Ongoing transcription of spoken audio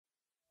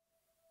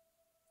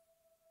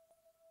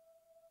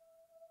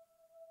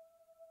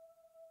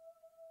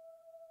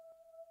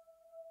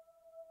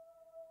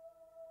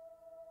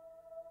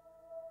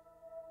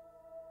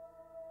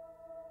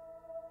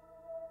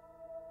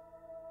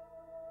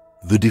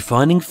The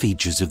defining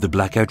features of the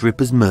Blackout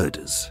Ripper's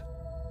murders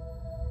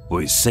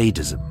were his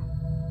sadism.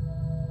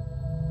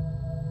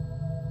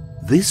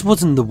 This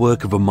wasn't the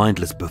work of a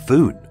mindless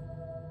buffoon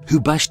who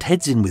bashed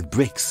heads in with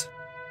bricks,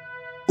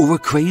 or a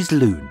crazed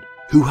loon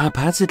who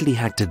haphazardly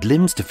hacked at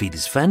limbs to feed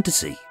his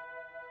fantasy.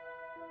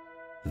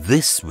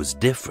 This was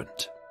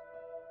different.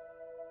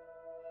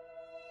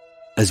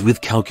 As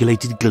with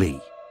calculated glee,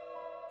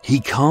 he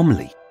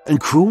calmly and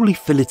cruelly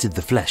filleted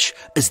the flesh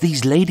as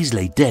these ladies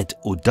lay dead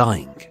or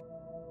dying,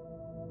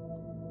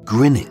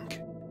 grinning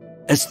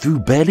as through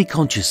barely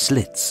conscious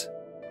slits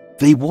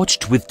they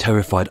watched with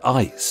terrified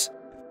eyes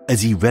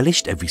as he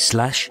relished every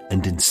slash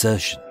and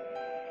insertion.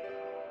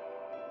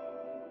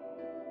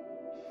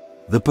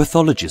 The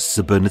pathologist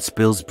Sir Bernard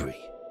Spilsbury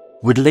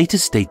would later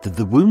state that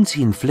the wounds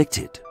he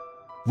inflicted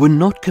were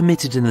not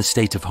committed in a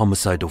state of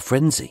homicidal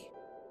frenzy,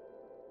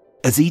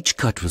 as each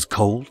cut was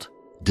cold,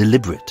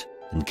 deliberate,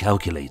 and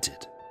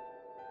calculated.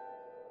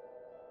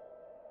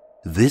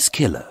 This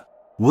killer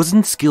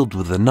wasn't skilled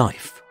with a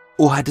knife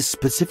or had a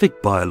specific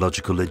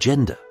biological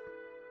agenda,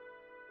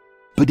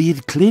 but he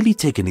had clearly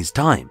taken his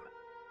time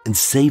and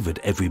savoured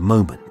every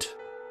moment.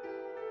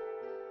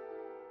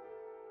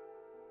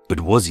 But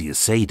was he a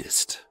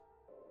sadist?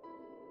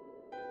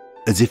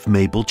 As if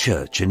Mabel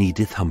Church and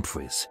Edith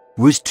Humphries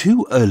were his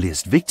two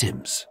earliest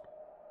victims.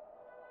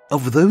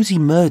 Of those he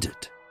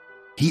murdered,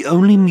 he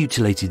only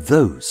mutilated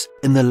those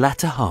in the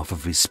latter half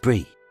of his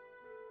spree.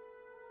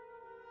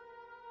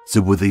 So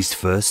were these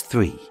first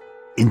three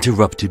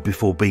interrupted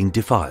before being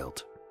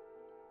defiled?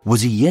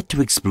 Was he yet to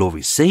explore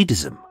his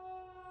sadism?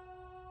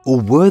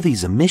 Or were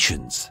these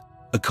omissions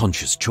a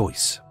conscious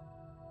choice?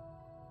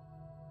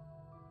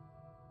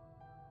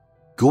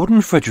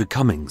 Gordon Frederick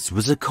Cummins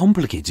was a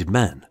complicated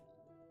man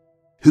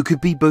who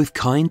could be both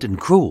kind and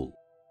cruel,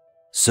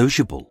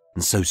 sociable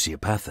and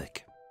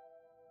sociopathic.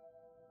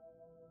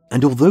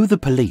 And although the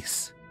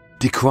police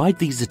decried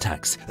these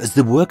attacks as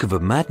the work of a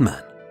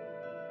madman,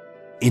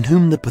 in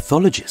whom the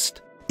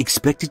pathologist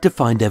expected to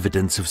find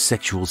evidence of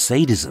sexual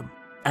sadism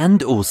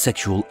and or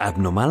sexual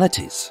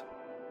abnormalities,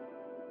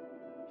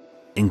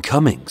 in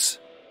Cummins,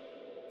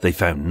 they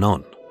found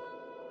none.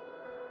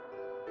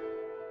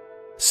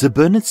 Sir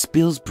Bernard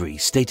Spilsbury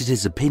stated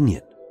his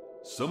opinion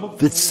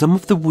that some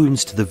of the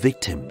wounds to the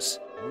victims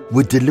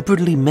were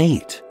deliberately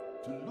made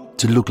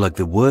to look like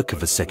the work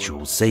of a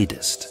sexual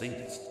sadist.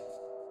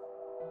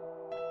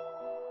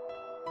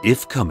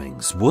 If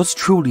Cummins was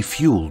truly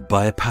fueled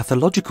by a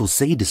pathological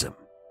sadism,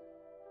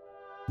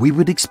 we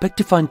would expect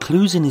to find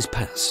clues in his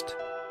past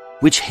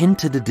which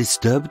hint at a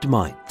disturbed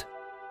mind,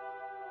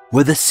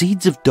 where the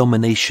seeds of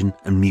domination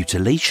and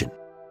mutilation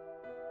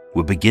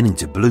were beginning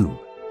to bloom.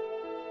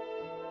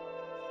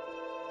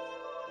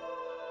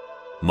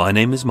 My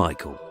name is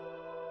Michael.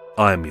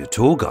 I am your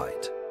tour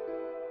guide.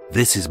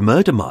 This is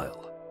Murder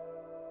Mile.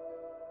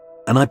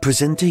 And I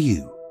present to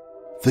you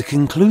the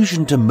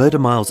conclusion to Murder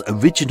Mile's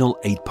original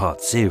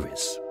 8-part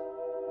series.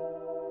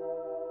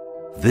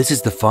 This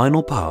is the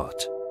final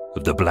part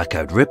of the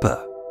Blackout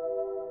Ripper,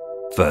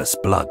 First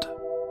Blood.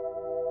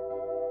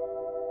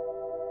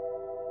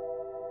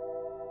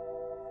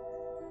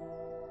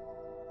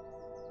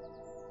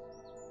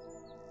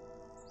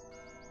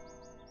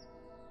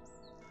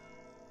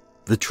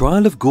 The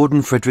trial of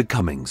Gordon Frederick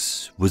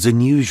Cummins was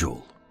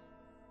unusual,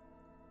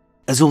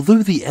 as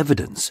although the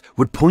evidence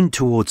would point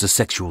towards a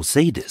sexual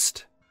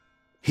sadist,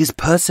 his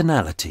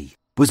personality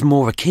was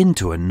more akin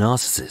to a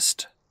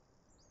narcissist.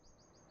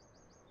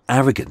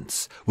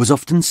 Arrogance was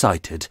often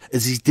cited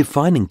as his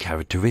defining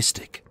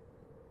characteristic,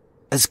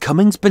 as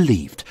Cummins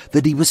believed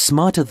that he was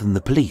smarter than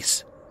the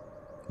police,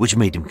 which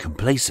made him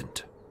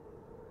complacent.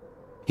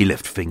 He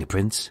left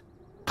fingerprints,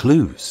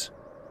 clues,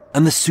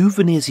 and the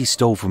souvenirs he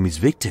stole from his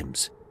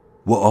victims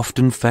were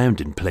often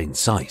found in plain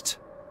sight.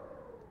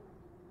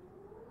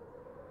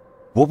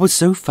 What was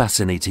so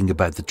fascinating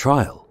about the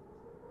trial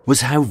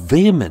was how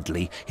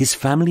vehemently his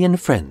family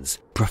and friends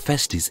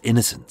professed his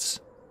innocence,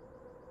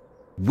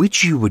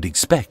 which you would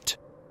expect,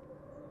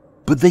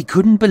 but they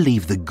couldn't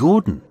believe that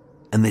Gordon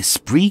and this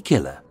spree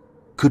killer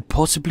could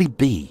possibly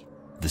be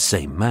the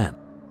same man.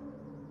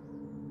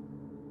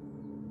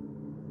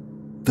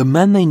 The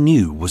man they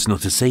knew was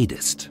not a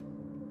sadist.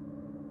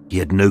 He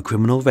had no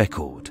criminal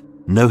record,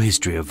 no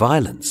history of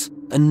violence,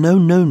 and no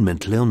known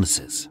mental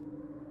illnesses.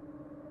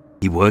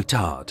 He worked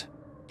hard,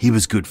 he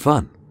was good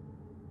fun,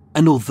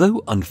 and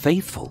although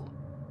unfaithful,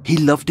 he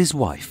loved his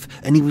wife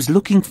and he was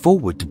looking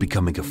forward to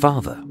becoming a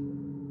father.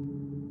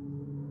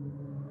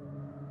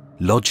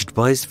 Lodged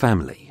by his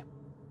family,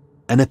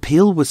 an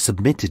appeal was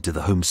submitted to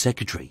the Home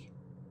Secretary,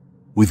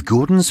 with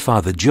Gordon's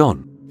father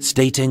John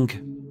stating,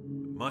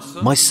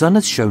 "My son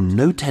has shown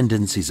no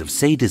tendencies of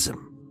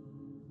sadism,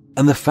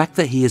 and the fact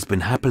that he has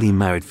been happily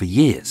married for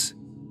years,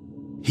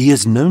 he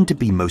is known to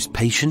be most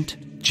patient,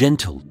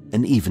 gentle,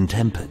 and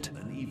even-tempered."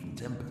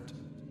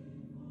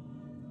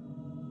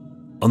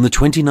 On the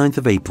 29th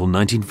of April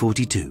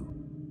 1942,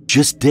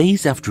 just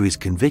days after his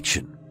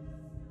conviction,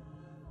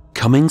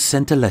 Cummins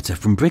sent a letter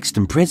from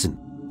Brixton Prison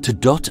to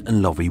Dot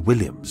and Laurie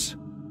Williams,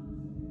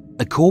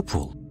 a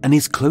corporal and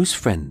his close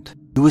friend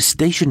who was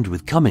stationed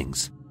with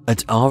Cummins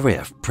at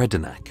RAF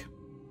Predenac.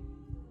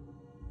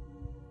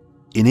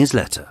 In his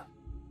letter,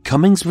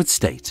 Cummins would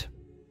state,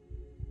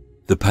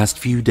 "The past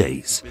few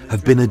days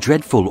have been a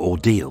dreadful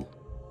ordeal,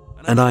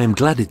 and I am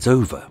glad it's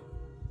over.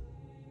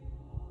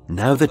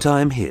 Now that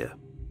I am here,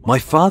 my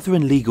father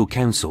and legal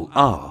counsel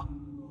are,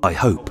 I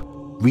hope,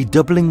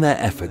 redoubling their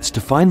efforts to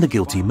find the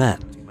guilty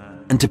man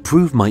and to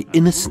prove my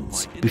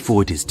innocence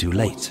before it is too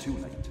late."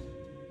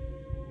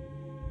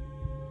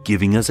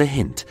 Giving us a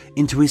hint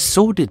into his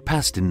sordid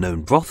past in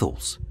known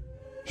brothels,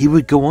 he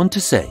would go on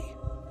to say,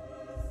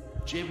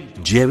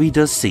 "Jerry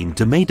does seem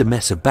to made a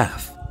mess of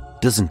Bath,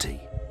 doesn't he?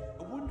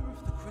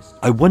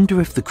 I wonder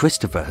if the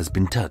Christopher has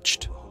been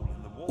touched,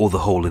 or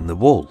the hole in the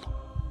wall.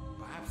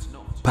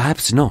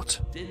 Perhaps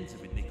not.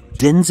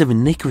 Dens of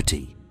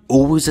iniquity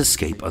always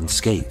escape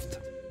unscathed."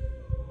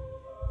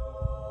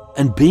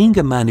 And being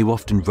a man who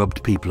often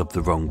rubbed people up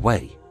the wrong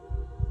way,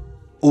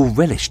 or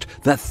relished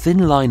that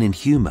thin line in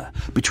humour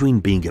between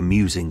being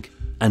amusing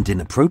and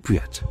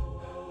inappropriate,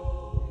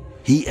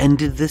 he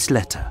ended this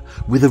letter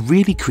with a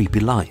really creepy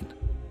line,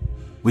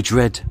 which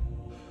read,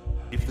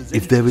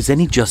 "If there is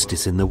any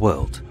justice in the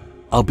world,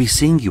 I'll be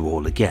seeing you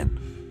all again.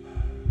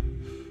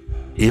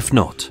 If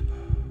not,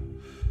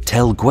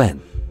 tell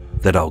Gwen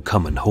that I'll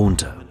come and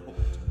haunt her.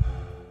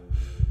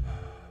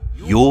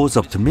 Yours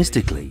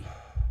optimistically,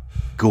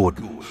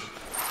 Gordon."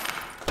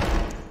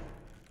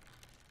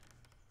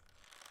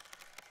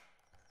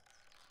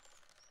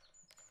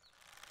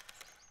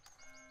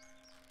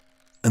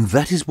 And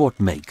that is what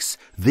makes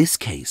this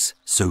case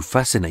so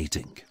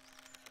fascinating.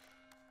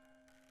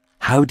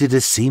 How did a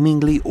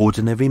seemingly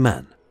ordinary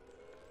man,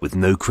 with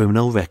no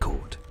criminal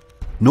record,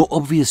 nor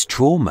obvious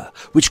trauma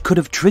which could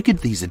have triggered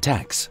these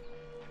attacks,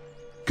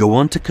 go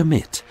on to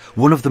commit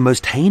one of the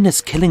most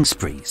heinous killing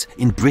sprees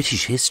in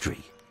British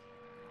history?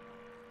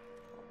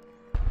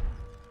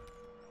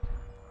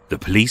 The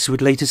police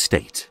would later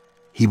state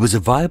he was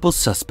a viable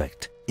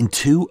suspect in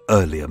 2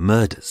 earlier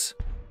murders.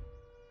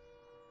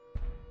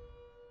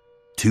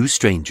 2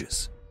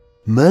 strangers,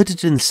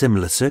 murdered in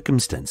similar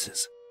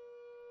circumstances,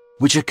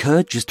 which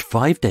occurred just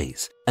 5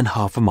 days and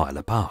half a mile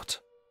apart.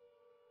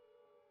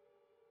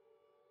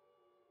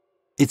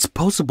 It's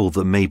possible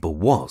that Mabel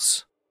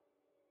was,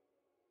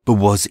 but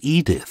was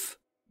Edith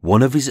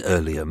one of his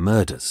earlier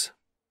murders?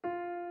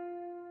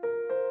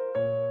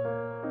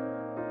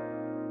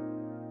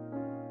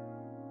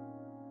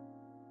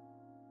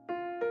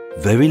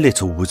 Very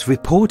little was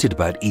reported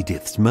about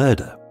Edith's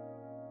murder.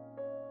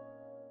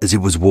 As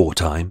it was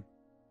wartime,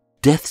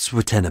 deaths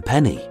were 10 a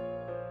penny,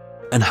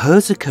 and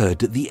hers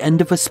occurred at the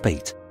end of a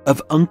spate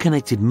of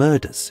unconnected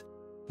murders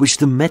which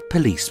the Met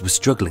Police were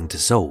struggling to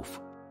solve.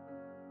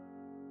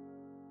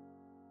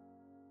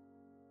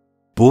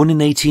 Born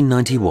in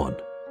 1891,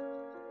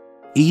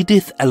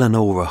 Edith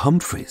Eleanora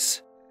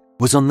Humphries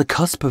was on the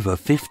cusp of her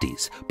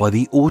 50s by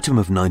the autumn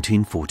of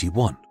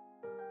 1941,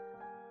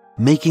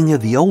 making her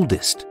the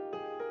oldest,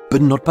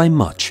 but not by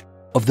much,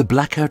 of the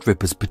Blackout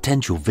Ripper's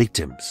potential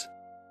victims.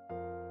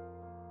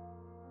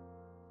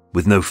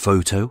 With no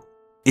photo,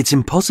 it's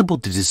impossible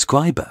to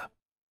describe her.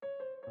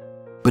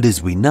 But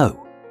as we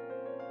know,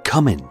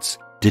 Cummins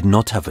did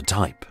not have a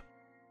type.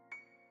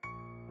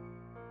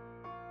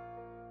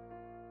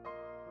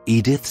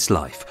 Edith's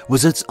life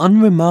was as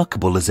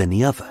unremarkable as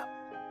any other,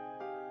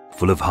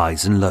 full of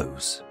highs and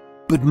lows,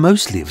 but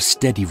mostly of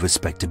steady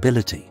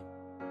respectability.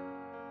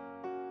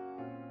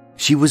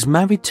 She was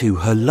married to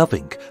her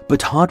loving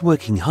but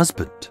hard-working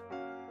husband,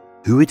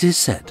 who it is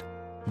said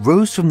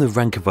rose from the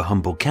rank of a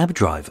humble cab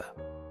driver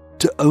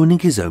to owning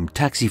his own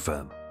taxi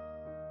firm.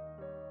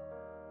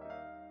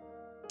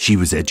 She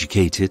was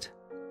educated,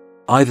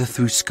 either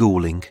through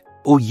schooling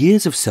or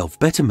years of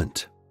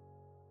self-betterment.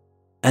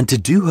 And to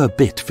do her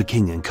bit for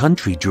king and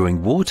country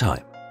during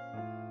wartime,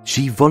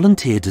 she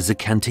volunteered as a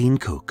canteen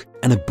cook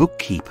and a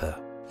bookkeeper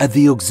at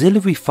the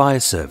Auxiliary Fire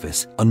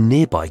Service on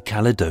nearby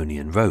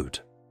Caledonian Road.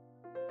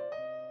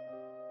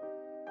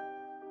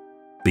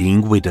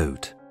 Being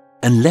widowed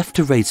and left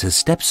to raise her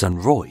stepson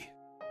Roy,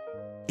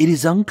 it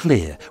is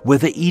unclear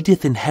whether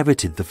Edith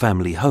inherited the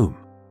family home,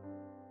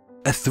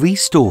 a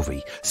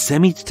 3-story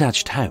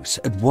semi-detached house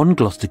at 1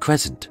 Gloucester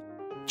Crescent,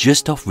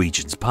 just off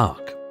Regent's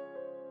Park.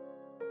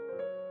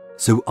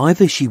 So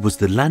either she was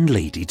the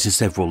landlady to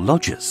several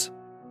lodgers,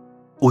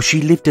 or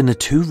she lived in a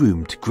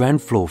 2-roomed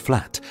ground floor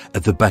flat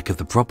at the back of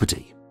the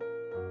property.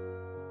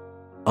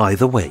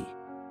 Either way,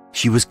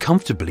 she was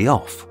comfortably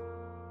off,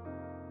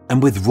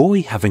 and with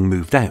Roy having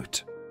moved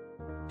out,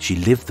 she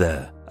lived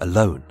there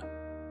alone.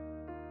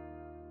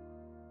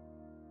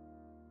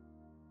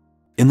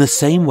 In the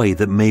same way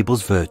that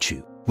Mabel's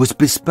virtue was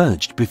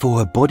besmirched before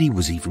her body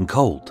was even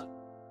cold,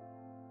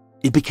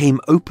 it became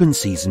open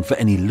season for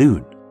any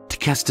loon to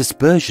cast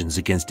aspersions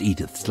against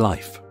Edith's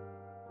life.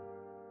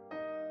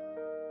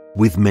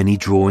 With many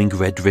drawing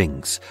red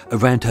rings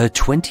around her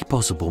 20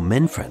 possible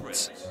men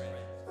friends,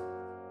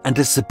 and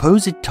a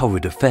supposed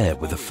torrid affair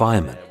with a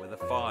fireman,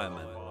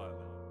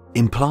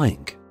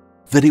 implying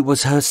that it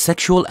was her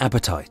sexual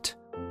appetite,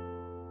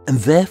 and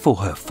therefore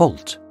her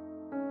fault,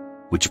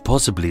 which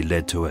possibly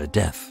led to her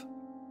death.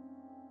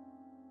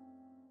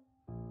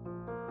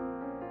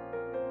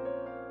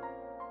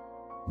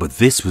 But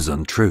this was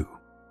untrue.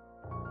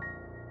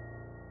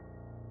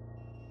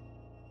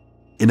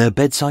 In her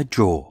bedside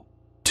drawer,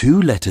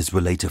 2 letters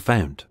were later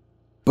found,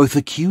 both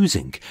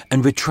accusing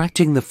and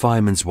retracting the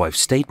fireman's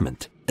wife's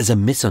statement as a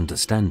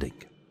misunderstanding.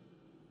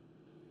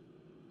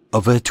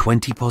 Of her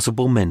 20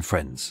 possible men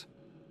friends,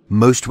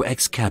 most were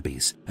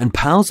ex-cabbies and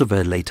pals of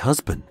her late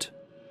husband,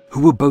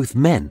 who were both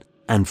men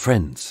and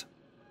friends.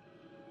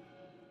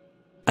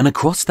 And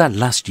across that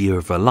last year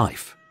of her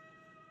life,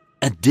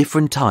 at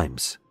different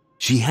times,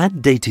 she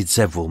had dated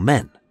several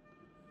men,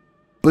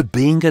 but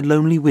being a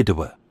lonely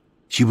widower,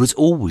 she was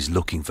always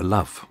looking for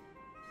love.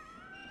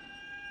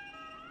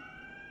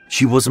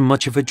 She wasn't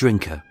much of a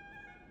drinker,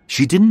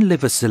 she didn't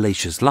live a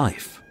salacious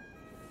life,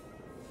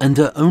 and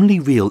her only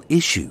real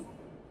issue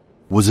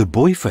was a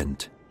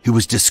boyfriend who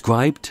was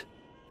described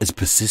as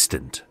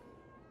persistent.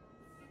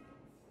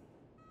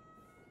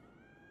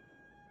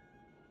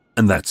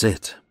 And that's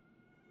it.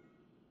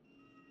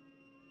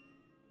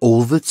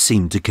 All that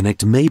seemed to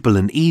connect Mabel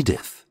and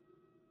Edith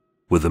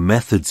were the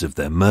methods of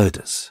their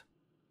murders,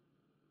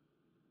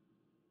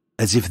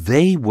 as if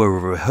they were a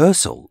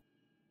rehearsal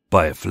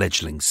by a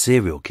fledgling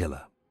serial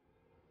killer.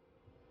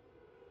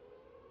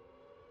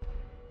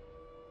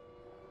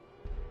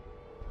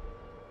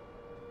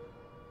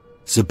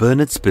 Sir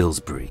Bernard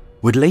Spilsbury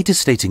would later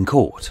state in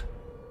court,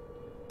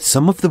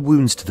 some of the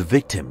wounds to the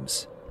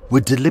victims were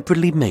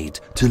deliberately made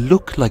to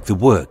look like the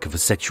work of a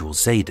sexual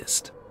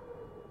sadist.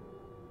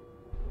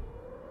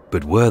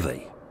 But were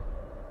they?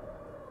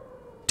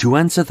 To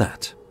answer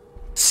that,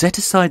 set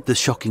aside the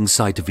shocking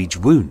sight of each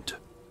wound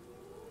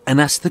and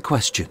ask the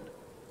question,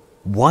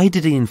 why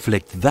did he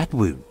inflict that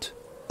wound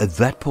at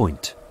that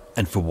point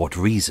and for what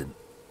reason?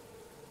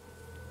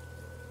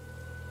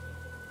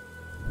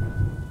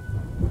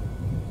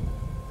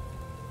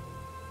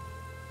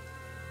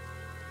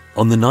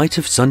 On the night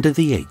of Sunday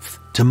the 8th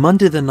to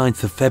Monday the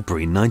 9th of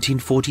February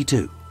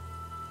 1942,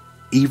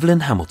 Evelyn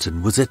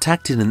Hamilton was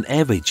attacked in an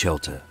air raid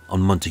shelter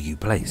on Montague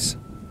Place.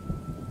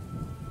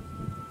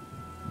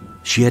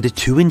 She had a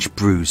 2-inch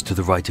bruise to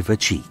the right of her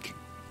cheek.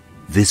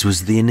 This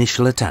was the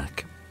initial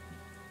attack.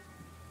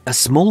 A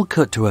small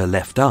cut to her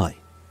left eye,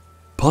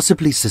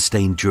 possibly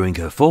sustained during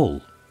her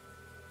fall.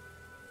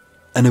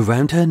 And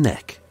around her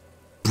neck,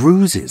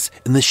 bruises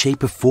in the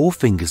shape of 4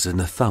 fingers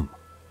and a thumb,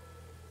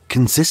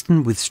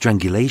 consistent with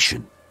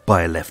strangulation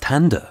by a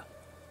left-hander,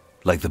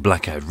 like the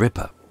Blackout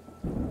Ripper.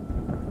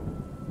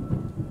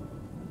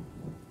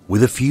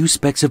 With a few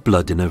specks of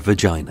blood in her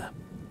vagina,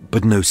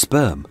 but no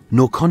sperm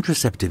nor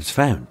contraceptives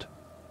found.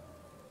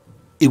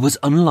 It was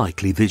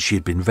unlikely that she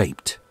had been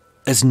raped,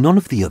 as none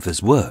of the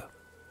others were.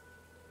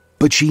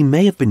 But she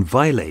may have been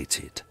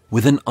violated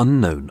with an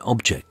unknown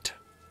object.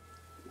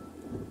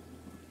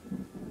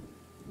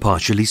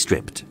 Partially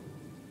stripped,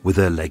 with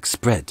her legs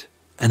spread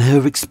and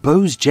her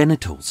exposed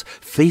genitals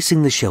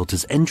facing the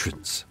shelter's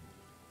entrance,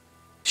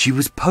 she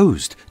was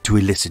posed to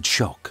elicit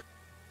shock.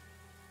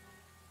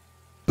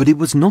 But it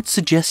was not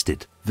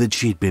suggested that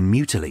she had been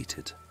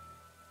mutilated,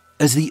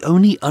 as the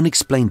only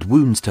unexplained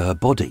wounds to her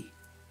body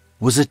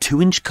was a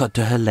 2-inch cut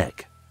to her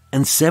leg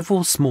and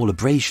several small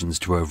abrasions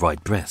to her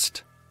right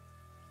breast,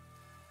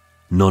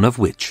 none of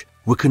which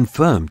were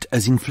confirmed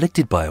as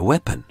inflicted by a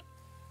weapon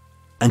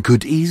and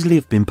could easily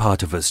have been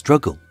part of her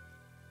struggle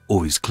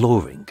or his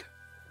clawing.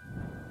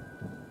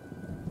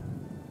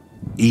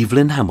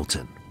 Evelyn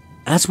Hamilton,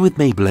 as with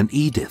Mabel and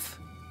Edith,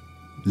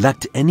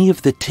 lacked any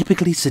of the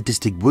typically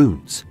sadistic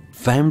wounds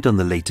found on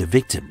the later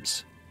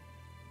victims.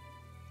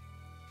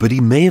 But he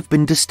may have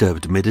been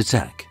disturbed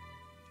mid-attack,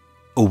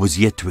 or was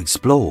yet to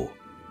explore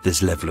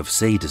this level of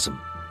sadism.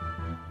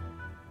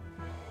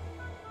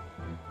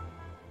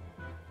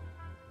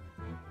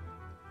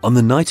 On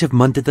the night of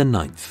Monday the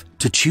 9th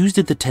to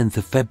Tuesday the 10th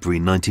of February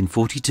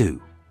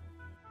 1942,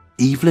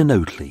 Evelyn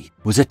Oatley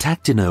was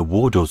attacked in her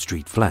Wardour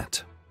Street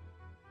flat.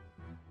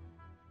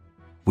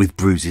 With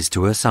bruises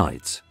to her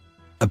sides,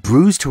 a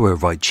bruise to her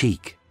right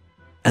cheek,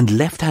 and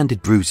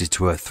left-handed bruises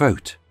to her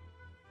throat.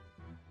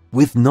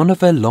 With none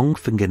of her long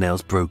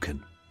fingernails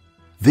broken,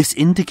 this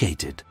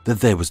indicated that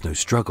there was no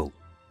struggle.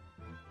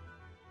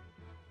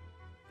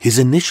 His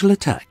initial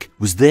attack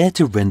was there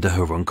to render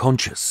her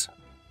unconscious.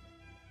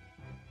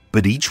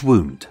 But each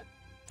wound,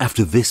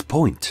 after this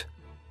point,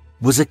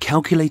 was a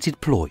calculated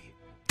ploy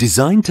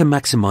designed to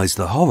maximize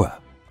the horror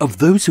of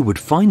those who would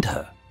find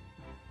her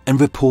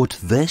and report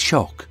their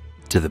shock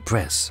to the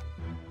press.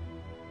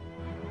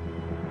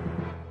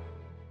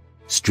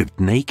 Stripped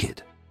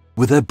naked,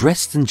 with her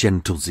breasts and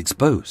genitals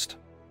exposed,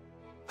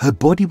 her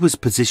body was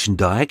positioned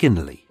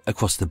diagonally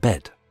across the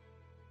bed,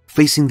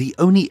 facing the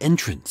only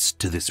entrance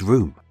to this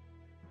room.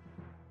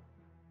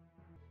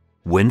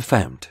 When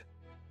found,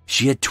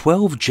 she had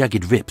 12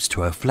 jagged rips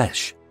to her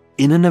flesh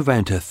in and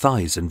around her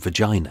thighs and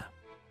vagina.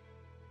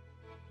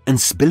 And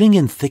spilling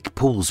in thick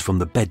pools from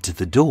the bed to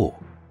the door,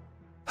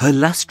 her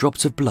last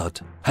drops of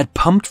blood had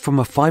pumped from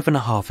a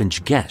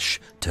 5.5-inch gash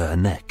to her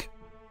neck.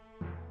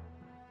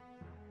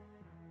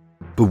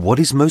 But what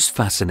is most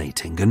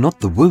fascinating are not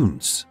the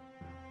wounds,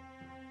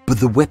 but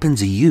the weapons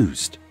he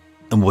used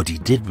and what he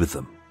did with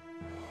them.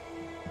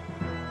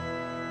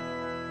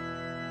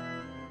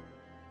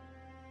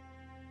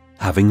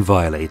 Having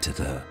violated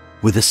her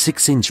with a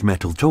 6-inch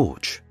metal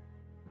torch,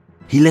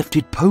 he left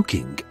it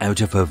poking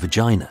out of her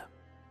vagina,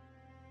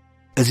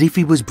 as if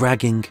he was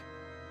bragging,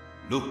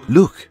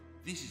 "Look,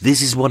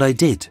 this is what I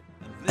did,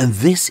 and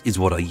this is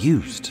what I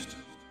used."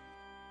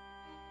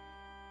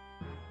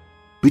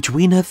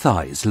 Between her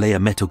thighs lay a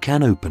metal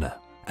can opener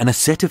and a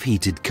set of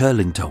heated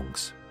curling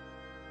tongs,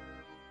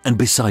 and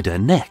beside her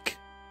neck,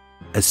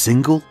 a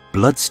single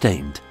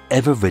blood-stained,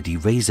 ever-ready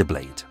razor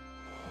blade.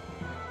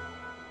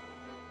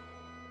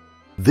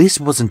 This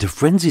wasn't a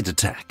frenzied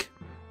attack.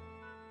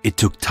 It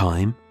took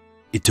time,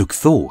 it took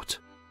thought,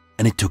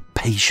 and it took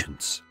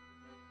patience.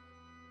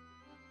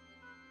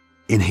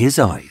 In his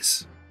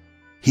eyes,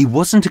 he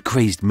wasn't a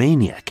crazed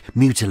maniac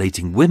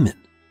mutilating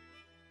women.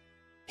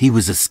 He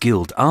was a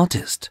skilled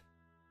artist,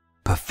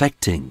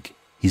 perfecting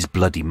his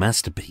bloody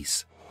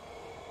masterpiece.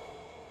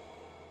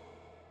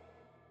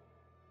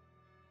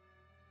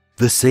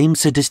 The same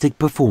sadistic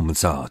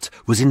performance art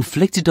was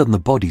inflicted on the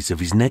bodies of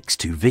his next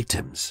 2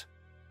 victims,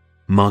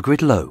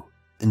 Margaret Lowe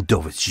and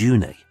Doris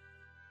Junet.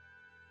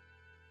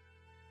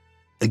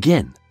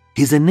 Again,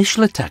 his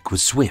initial attack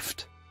was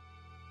swift.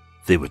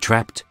 They were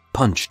trapped,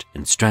 punched,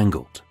 and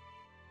strangled.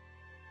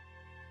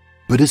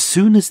 But as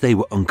soon as they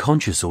were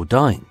unconscious or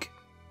dying,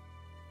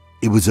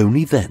 it was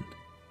only then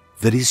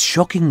that his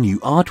shocking new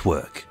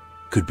artwork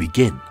could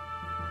begin.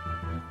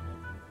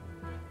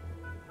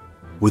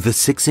 With a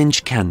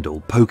 6-inch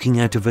candle poking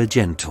out of her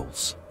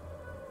genitals,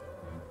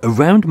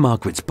 around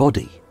Margaret's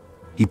body,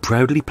 he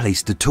proudly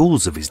placed the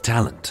tools of his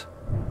talent: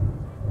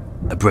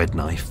 a bread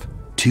knife,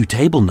 2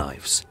 table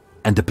knives,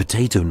 and a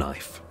potato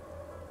knife.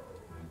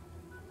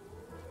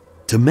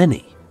 To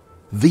many,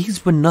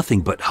 these were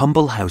nothing but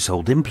humble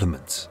household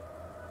implements.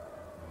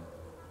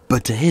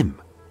 But to him,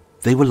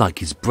 they were like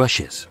his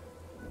brushes,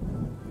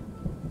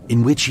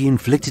 in which he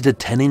inflicted a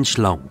 10-inch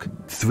long,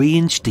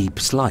 3-inch deep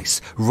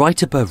slice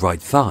right up her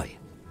right thigh,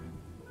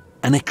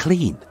 and a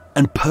clean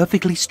and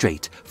perfectly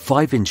straight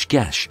 5-inch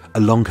gash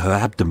along her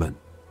abdomen,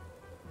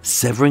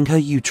 severing her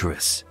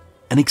uterus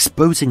and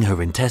exposing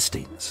her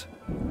intestines,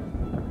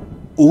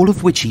 all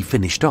of which he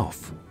finished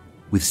off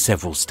with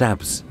several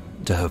stabs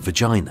to her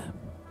vagina.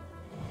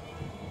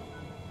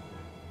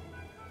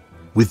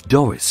 With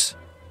Doris,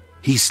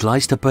 he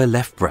sliced up her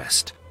left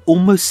breast,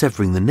 almost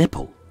severing the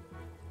nipple.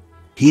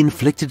 He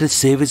inflicted a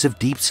series of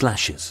deep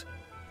slashes,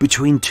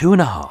 between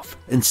 2.5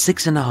 and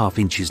 6.5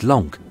 inches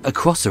long,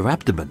 across her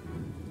abdomen.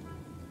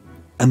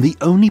 And the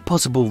only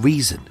possible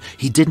reason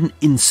he didn't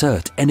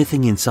insert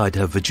anything inside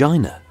her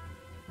vagina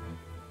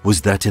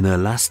was that in her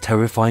last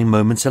terrifying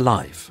moments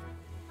alive,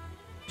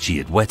 she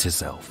had wet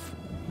herself.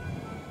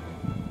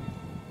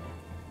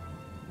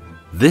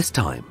 This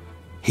time,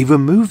 he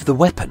removed the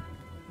weapon,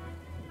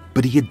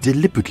 but he had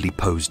deliberately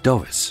posed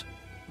Doris,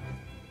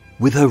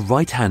 with her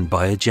right hand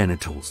by her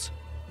genitals,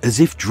 as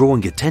if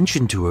drawing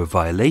attention to her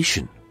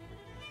violation,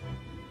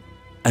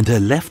 and her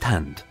left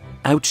hand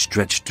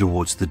outstretched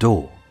towards the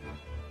door,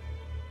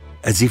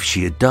 as if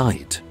she had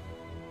died,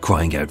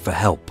 crying out for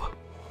help.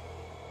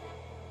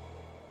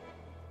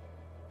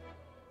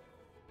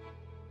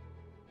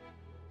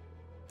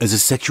 As a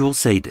sexual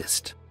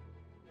sadist,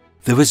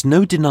 there is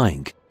no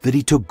denying that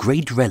he took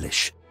great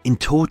relish in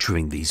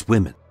torturing these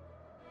women.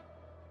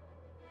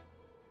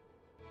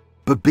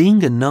 But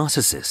being a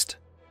narcissist,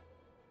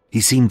 he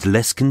seemed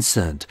less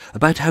concerned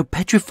about how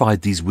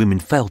petrified these women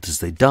felt as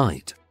they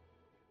died,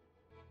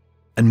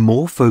 and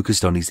more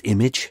focused on his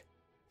image,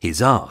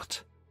 his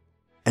art,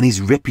 and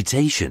his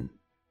reputation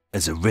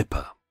as a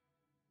ripper.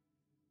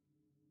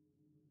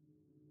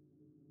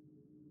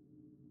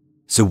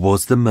 So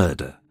was the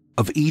murder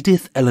of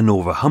Edith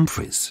Eleanora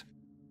Humphries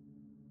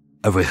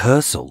a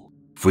rehearsal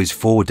for his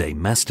 4-day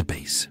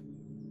masterpiece?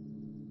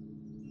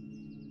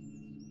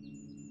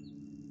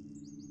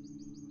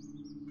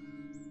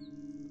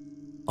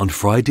 On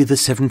Friday the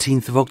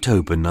 17th of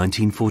October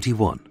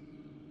 1941,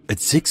 at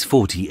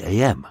 6:40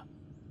 a.m,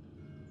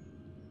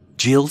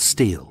 Jill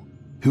Steele,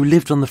 who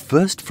lived on the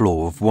first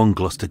floor of 1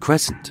 Gloucester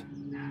Crescent,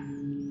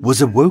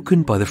 was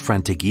awoken by the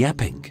frantic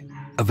yapping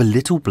of a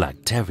little black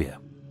terrier.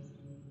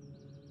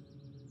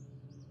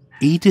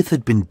 Edith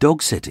had been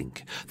dog-sitting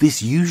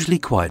this usually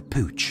quiet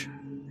pooch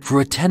for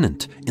a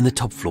tenant in the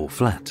top-floor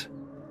flat.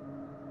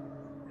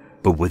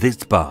 But with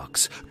its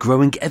barks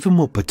growing ever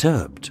more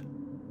perturbed,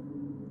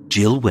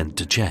 Jill went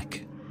to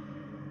check.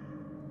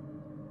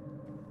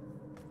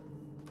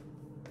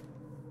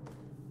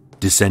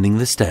 Descending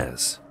the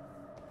stairs,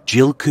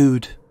 Jill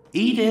cooed,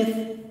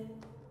 "Edith!"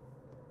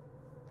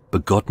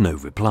 but got no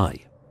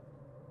reply.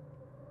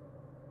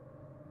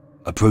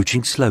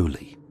 Approaching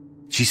slowly,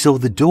 she saw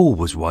the door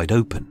was wide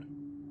open.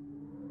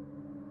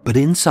 But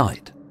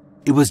inside,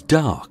 it was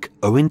dark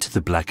owing to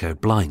the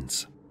blackout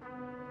blinds.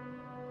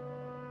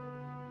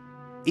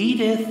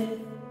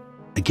 "Edith!"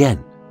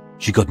 Again,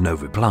 she got no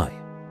reply.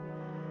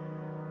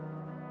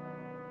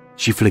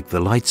 She flicked the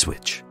light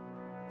switch,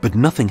 But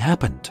nothing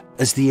happened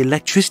as the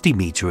electricity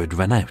meter had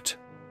run out.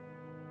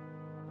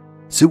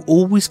 So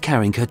always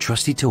carrying her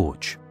trusty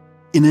torch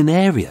in an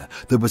area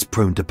that was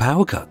prone to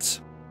power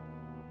cuts,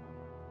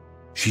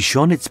 she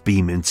shone its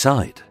beam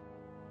inside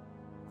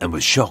and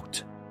was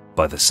shocked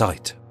by the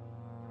sight.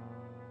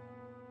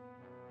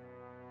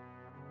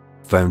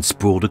 Found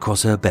sprawled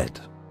across her bed,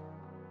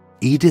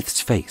 Edith's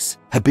face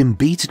had been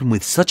beaten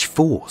with such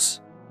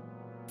force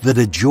that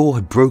her jaw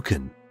had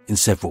broken in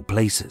several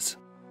places.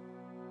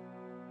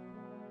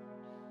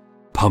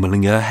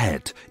 Pummeling her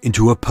head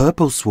into a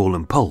purple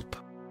swollen pulp,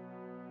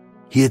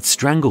 he had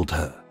strangled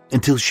her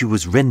until she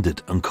was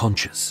rendered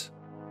unconscious.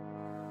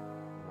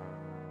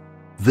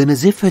 Then,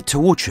 as if her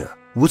torture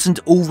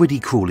wasn't already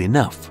cruel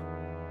enough,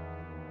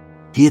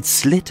 he had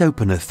slit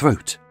open her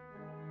throat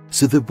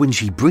so that when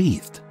she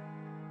breathed,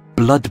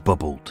 blood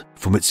bubbled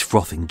from its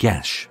frothing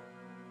gash.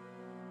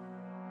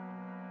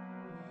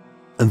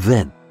 And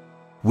then,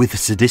 with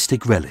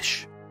sadistic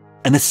relish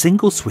and a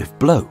single swift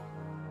blow,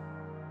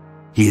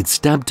 he had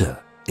stabbed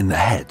her in the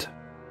head,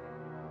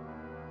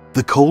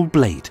 the cold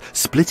blade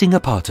splitting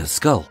apart her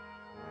skull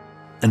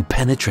and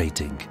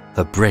penetrating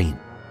her brain.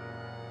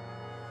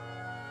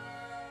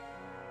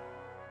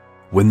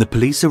 When the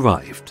police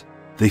arrived,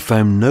 they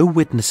found no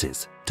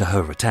witnesses to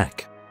her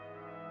attack.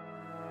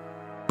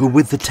 But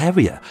with the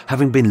terrier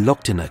having been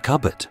locked in her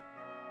cupboard,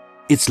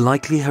 it's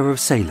likely her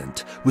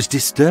assailant was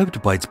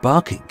disturbed by its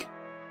barking,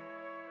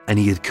 and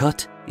he had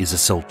cut his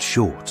assault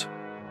short.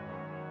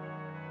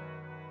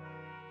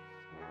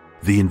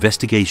 The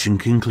investigation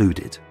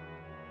concluded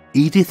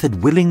Edith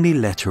had willingly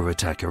let her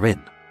attacker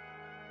in.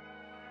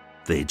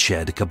 They had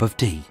shared a cup of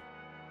tea.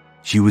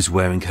 She was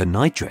wearing her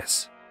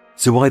nightdress,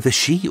 so either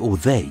she or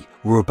they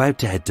were about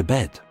to head to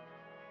bed.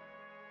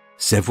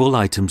 Several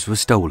items were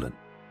stolen,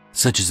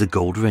 such as a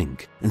gold ring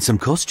and some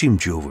costume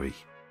jewellery.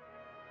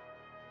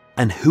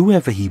 And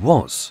whoever he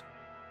was,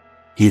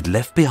 he had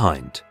left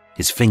behind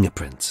his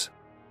fingerprints.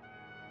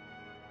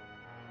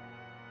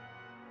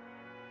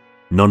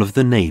 None of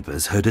the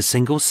neighbours heard a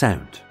single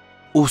sound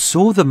or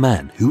saw the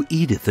man who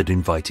Edith had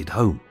invited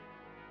home.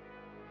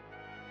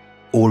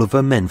 All of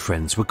her men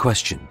friends were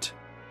questioned,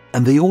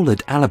 and they all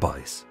had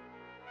alibis,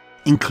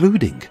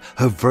 including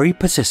her very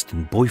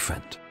persistent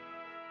boyfriend.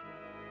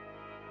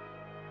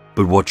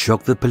 But what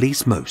shocked the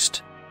police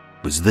most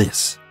was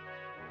this.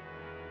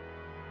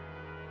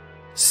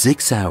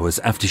 6 hours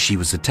after she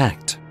was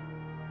attacked,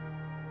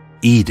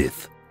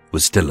 Edith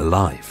was still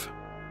alive.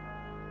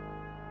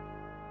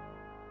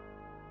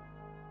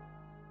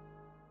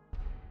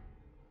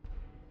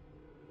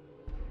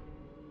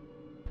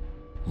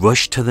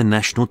 Rushed to the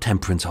National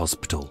Temperance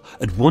Hospital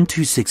at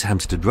 126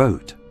 Hampstead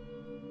Road,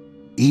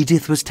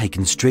 Edith was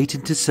taken straight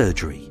into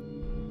surgery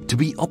to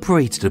be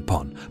operated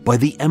upon by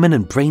the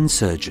eminent brain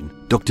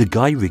surgeon Dr.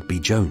 Guy Rigby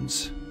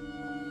Jones.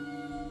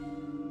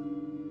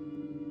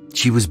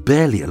 She was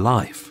barely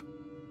alive,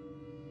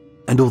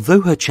 and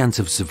although her chance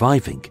of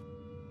surviving,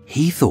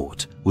 he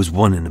thought, was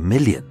 1 in a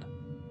million,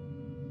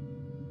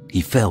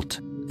 he felt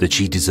that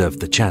she deserved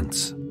the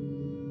chance.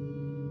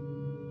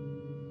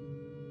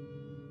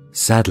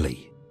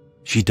 Sadly,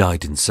 she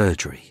died in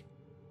surgery,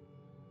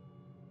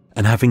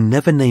 and having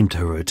never named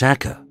her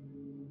attacker,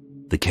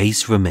 the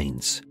case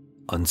remains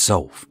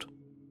unsolved.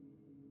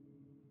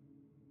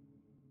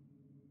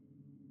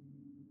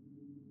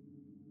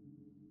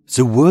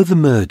 So were the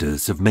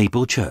murders of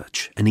Mabel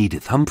Church and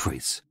Edith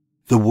Humphries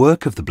the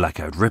work of the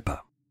Blackout Ripper?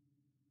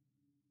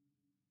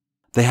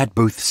 They had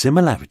both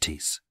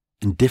similarities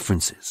and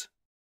differences.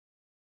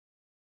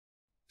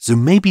 So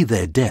maybe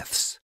their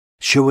deaths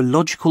show a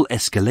logical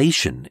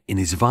escalation in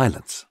his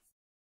violence.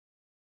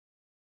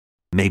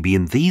 Maybe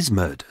in these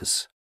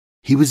murders,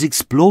 he was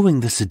exploring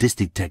the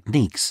sadistic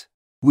techniques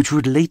which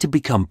would later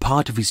become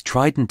part of his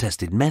tried and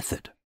tested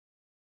method,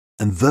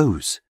 and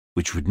those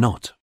which would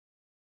not.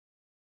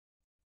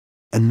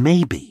 And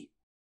maybe,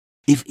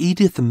 if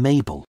Edith and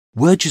Mabel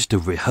were just a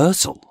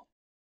rehearsal,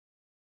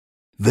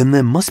 then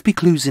there must be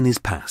clues in his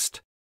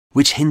past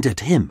which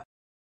hindered him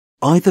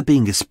either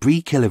being a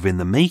spree killer in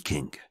the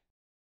making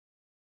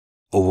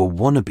or a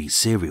wannabe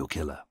serial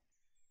killer.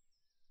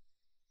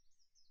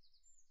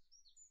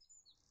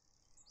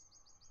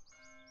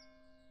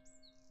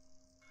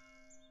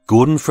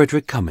 Gordon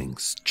Frederick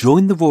Cummins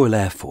joined the Royal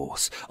Air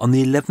Force on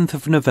the 11th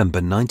of November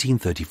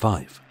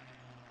 1935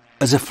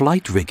 as a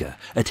flight rigger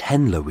at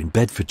Henlow in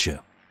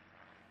Bedfordshire.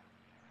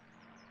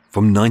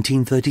 From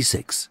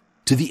 1936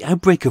 to the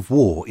outbreak of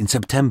war in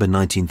September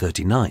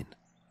 1939,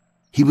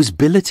 he was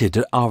billeted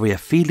at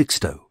RAF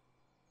Felixstowe,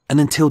 and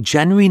until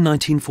January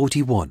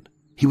 1941,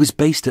 he was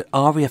based at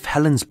RAF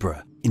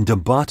Helensburgh in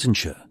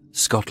Dunbartonshire,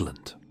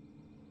 Scotland.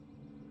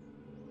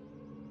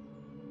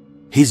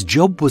 His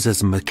job was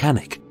as a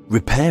mechanic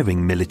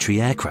repairing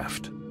military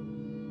aircraft.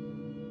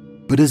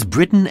 But as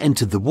Britain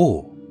entered the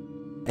war,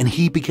 and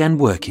he began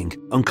working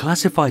on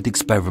classified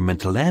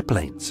experimental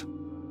airplanes,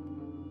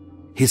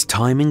 his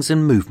timings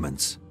and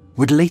movements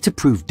would later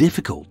prove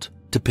difficult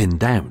to pin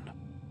down.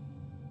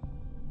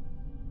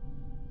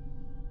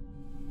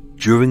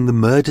 During the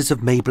murders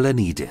of Mabel and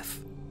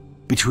Edith,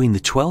 between the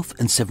 12th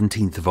and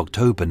 17th of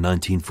October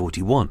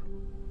 1941.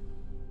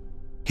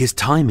 His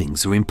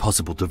timings are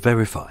impossible to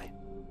verify,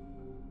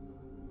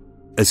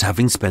 as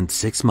having spent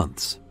 6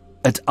 months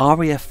at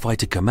RAF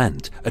Fighter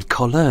Command at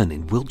Colerne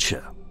in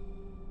Wiltshire.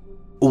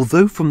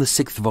 Although from the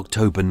 6th of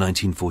October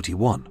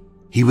 1941,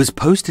 he was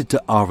posted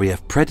to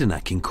RAF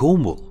Predenac in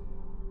Cornwall,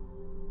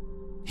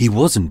 he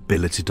wasn't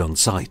billeted on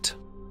site.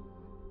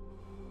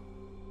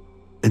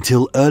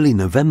 Until early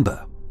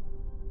November,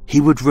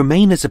 he would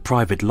remain as a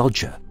private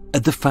lodger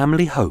at the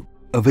family home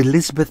of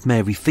Elizabeth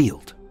Mary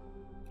Field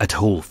at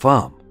Hall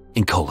Farm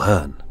in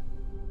Colerne.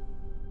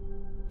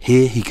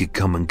 Here he could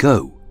come and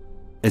go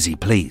as he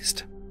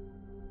pleased.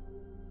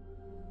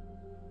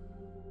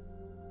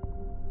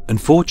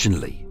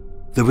 Unfortunately,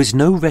 there is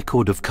no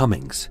record of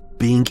Cummins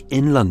being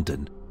in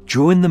London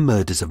during the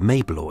murders of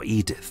Mabel or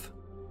Edith.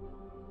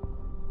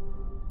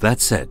 That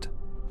said,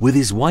 with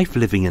his wife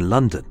living in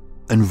London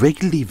and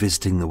regularly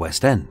visiting the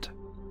West End,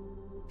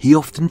 he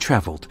often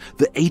travelled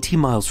the 80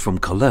 miles from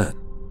Colerne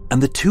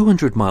and the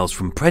 200 miles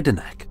from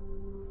Predenac,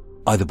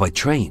 either by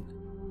train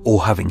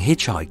or having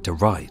hitchhiked a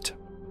ride.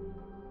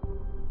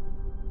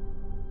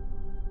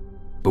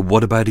 But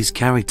what about his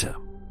character?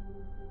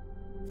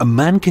 A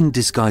man can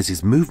disguise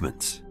his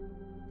movements,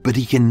 but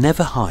he can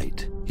never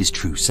hide his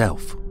true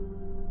self.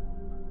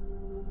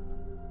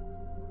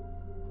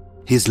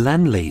 His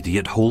landlady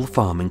at Hall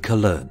Farm in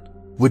Colerne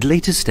would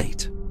later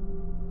state,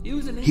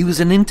 he was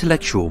an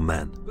intellectual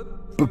man,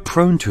 but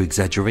prone to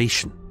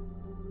exaggeration.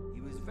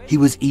 He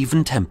was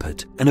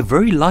even-tempered and a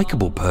very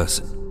likeable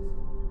person,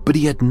 but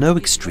he had no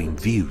extreme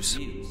views.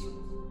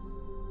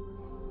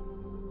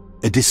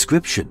 A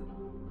description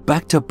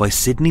backed up by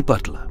Sidney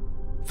Butler,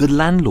 the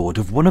landlord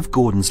of one of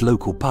Gordon's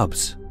local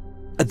pubs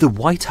at the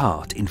White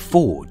Hart in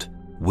Ford,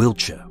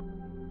 Wiltshire,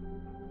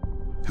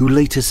 who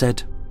later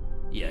said,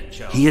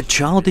 he had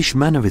childish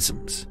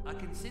mannerisms.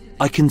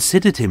 I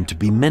considered him to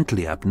be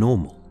mentally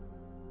abnormal.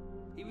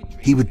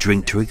 He would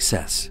drink to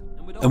excess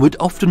and would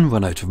often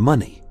run out of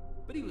money,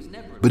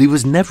 but he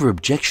was never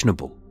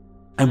objectionable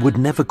and would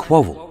never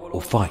quarrel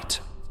or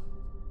fight.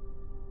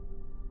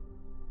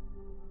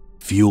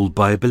 Fueled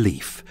by a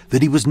belief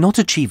that he was not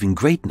achieving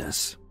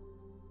greatness,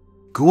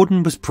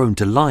 Gordon was prone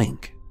to lying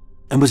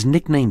and was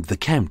nicknamed the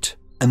Count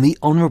and the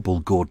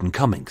Honourable Gordon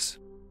Cummins,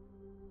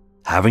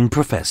 having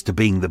professed to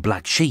being the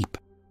black sheep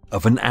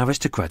of an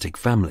aristocratic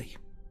family.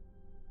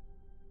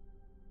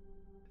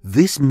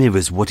 This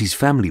mirrors what his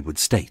family would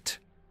state,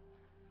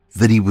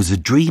 that he was a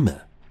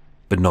dreamer,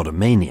 but not a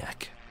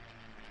maniac.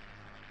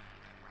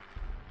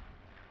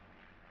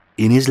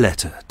 In his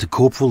letter to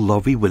Corporal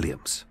Laurie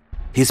Williams,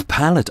 his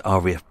pal at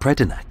RAF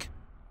Predenac,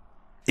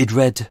 it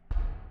read,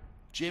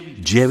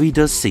 Jerry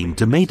does seem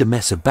to made a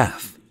mess of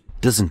Bath,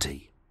 doesn't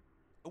he?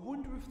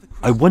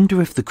 I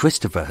wonder if the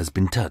Christopher has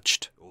been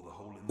touched,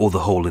 or the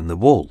hole in the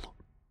wall.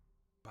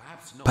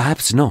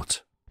 Perhaps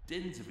not.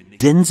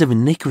 Dens of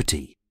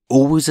iniquity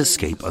always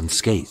escape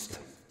unscathed.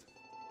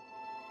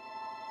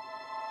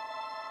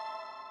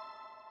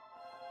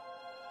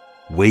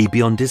 Way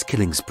beyond his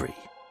killing spree,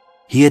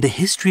 he had a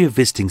history of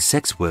visiting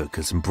sex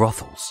workers and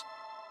brothels,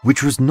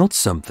 which was not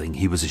something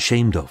he was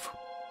ashamed of.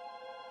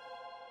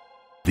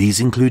 These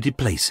included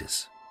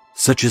places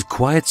such as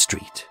Quiet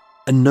Street,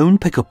 a known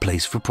pick-up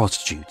place for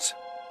prostitutes,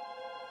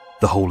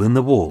 the Hole in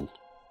the Wall,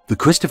 the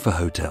Christopher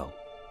Hotel,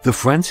 the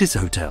Francis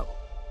Hotel,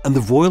 and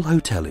the Royal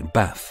Hotel in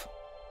Bath.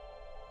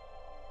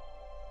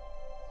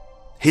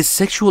 His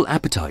sexual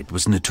appetite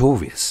was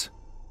notorious,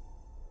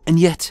 and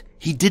yet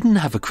he didn't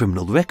have a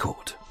criminal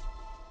record.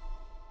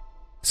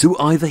 So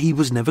either he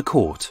was never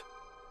caught,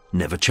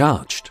 never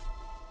charged,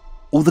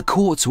 or the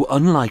courts were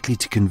unlikely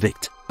to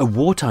convict a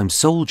wartime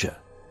soldier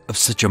of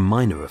such a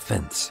minor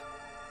offence.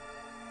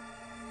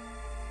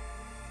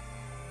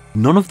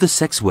 None of the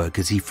sex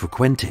workers he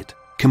frequented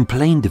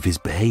complained of his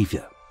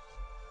behaviour.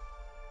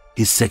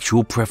 His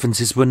sexual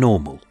preferences were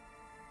normal,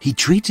 he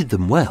treated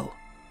them well,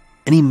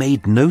 and he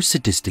made no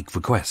sadistic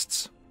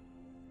requests.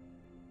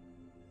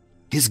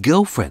 His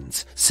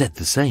girlfriends said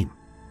the same.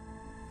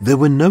 There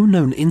were no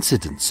known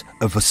incidents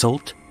of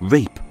assault,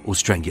 rape, or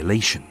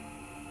strangulation.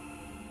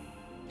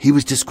 He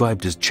was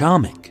described as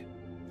charming,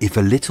 if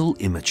a little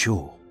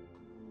immature.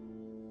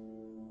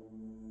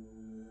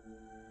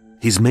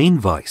 His main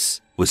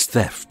vice was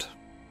theft.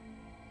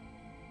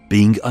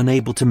 Being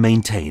unable to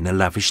maintain a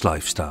lavish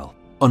lifestyle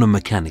on a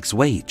mechanic's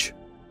wage.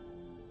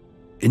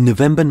 In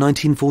November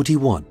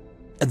 1941,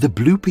 at the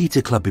Blue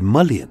Peter Club in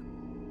Mullion,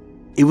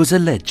 it was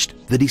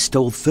alleged that he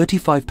stole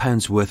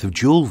 £35 worth of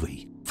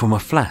jewellery from a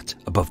flat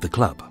above the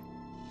club.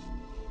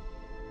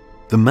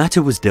 The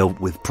matter was dealt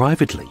with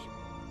privately,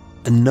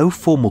 and no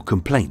formal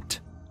complaint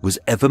was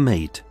ever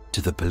made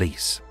to the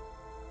police.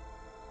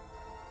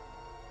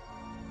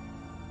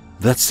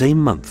 That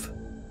same month,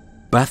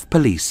 Bath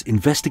police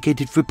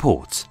investigated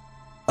reports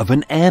of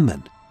an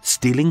airman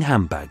stealing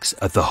handbags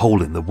at the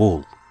Hole in the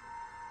Wall,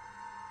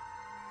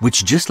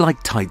 which, just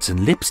like tights and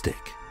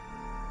lipstick,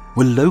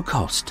 were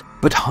low-cost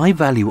but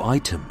high-value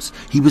items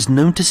he was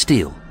known to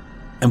steal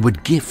and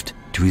would gift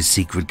to his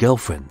secret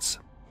girlfriends.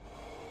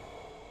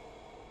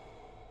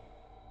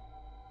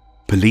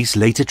 Police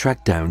later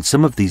tracked down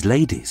some of these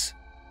ladies,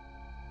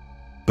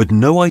 but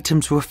no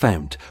items were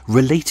found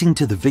relating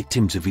to the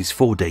victims of his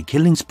 4-day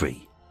killing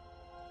spree,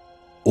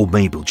 or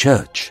Mabel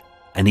Church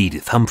and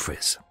Edith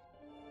Humphries.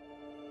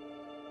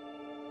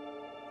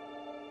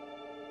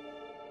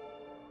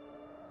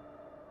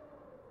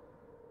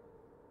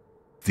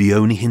 The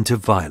only hint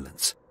of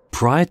violence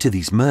prior to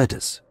these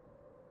murders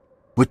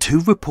were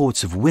 2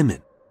 reports of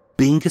women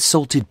being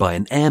assaulted by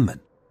an airman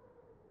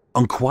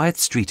on Quiet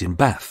Street in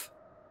Bath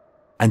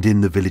and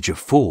in the village of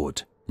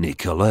Ford near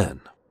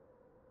Cologne.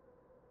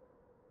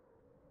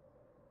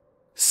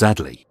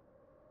 Sadly,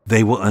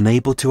 they were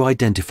unable to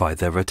identify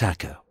their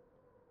attacker,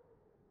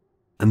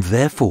 and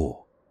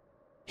therefore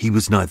he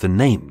was neither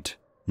named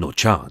nor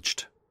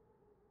charged.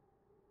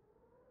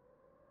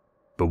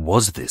 But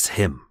was this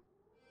him?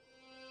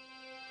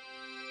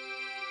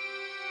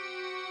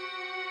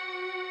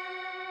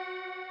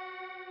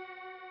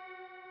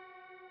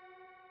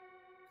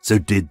 So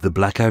did the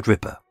Blackout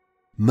Ripper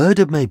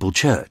murder Mabel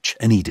Church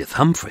and Edith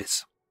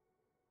Humphries?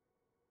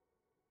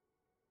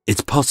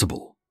 It's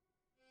possible,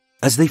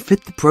 as they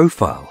fit the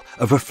profile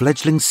of a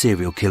fledgling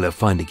serial killer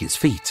finding his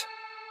feet.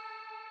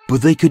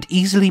 But they could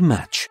easily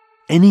match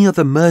any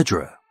other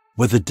murderer,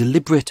 whether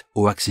deliberate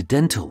or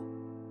accidental,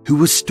 who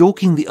was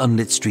stalking the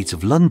unlit streets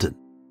of London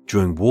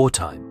during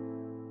wartime.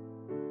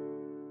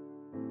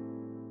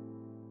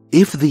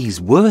 If these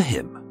were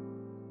him,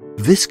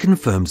 this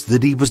confirms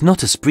that he was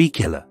not a spree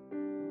killer,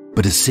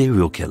 but a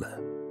serial killer.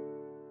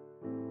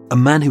 A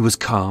man who was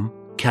calm,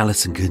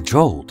 callous and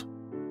controlled,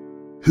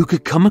 who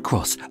could come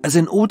across as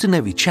an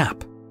ordinary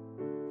chap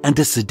and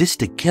a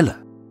sadistic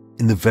killer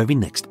in the very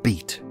next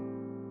beat.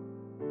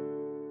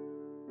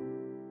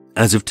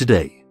 As of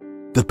today,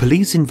 the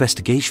police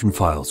investigation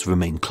files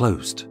remain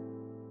closed.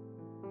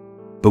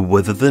 But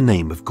whether the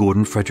name of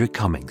Gordon Frederick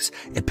Cummins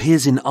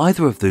appears in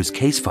either of those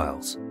case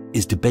files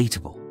is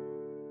debatable,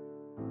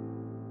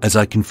 as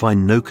I can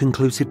find no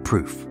conclusive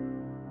proof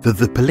that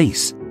the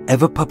police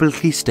ever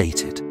publicly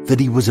stated that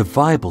he was a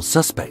viable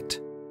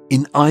suspect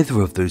in either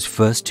of those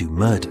first 2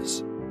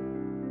 murders.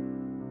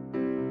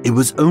 It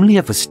was only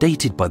ever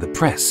stated by the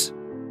press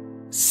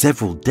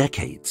several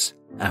decades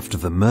after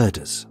the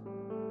murders.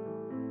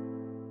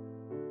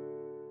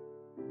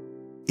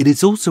 It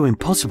is also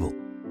impossible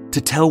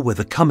to tell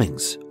whether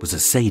Cummins was a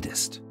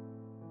sadist,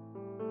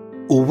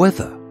 or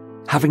whether,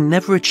 having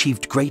never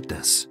achieved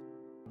greatness,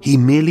 he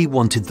merely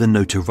wanted the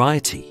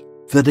notoriety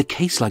that a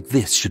case like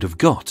this should have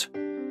got,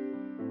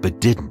 but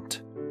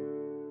didn't.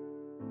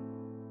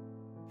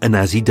 And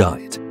as he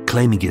died,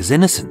 claiming his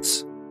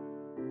innocence,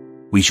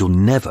 we shall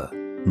never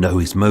know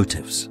his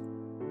motives.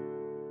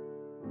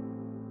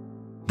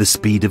 The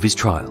speed of his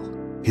trial,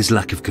 his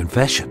lack of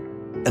confession,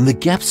 and the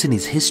gaps in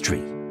his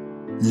history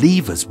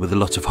leave us with a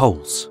lot of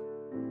holes.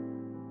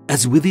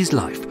 As with his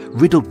life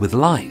riddled with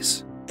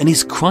lies and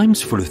his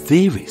crimes full of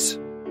theories,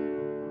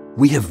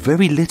 we have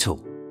very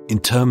little in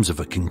terms of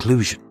a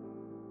conclusion.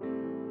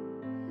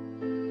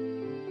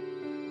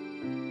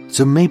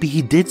 So maybe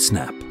he did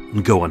snap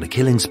and go on a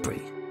killing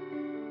spree.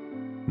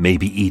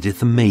 Maybe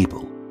Edith and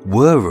Mabel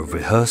were a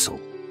rehearsal.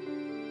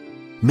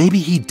 Maybe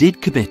he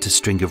did commit a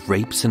string of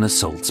rapes and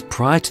assaults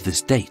prior to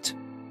this date,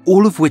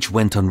 all of which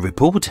went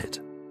unreported.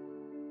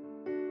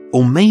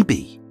 Or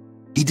maybe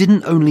he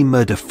didn't only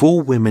murder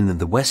 4 women in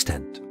the West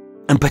End,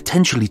 and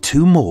potentially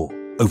 2 more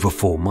over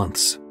 4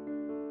 months.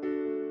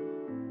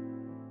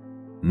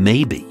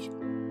 Maybe,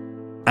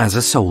 as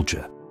a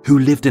soldier who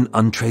lived in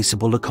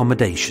untraceable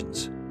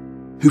accommodations,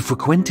 who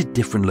frequented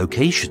different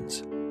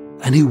locations,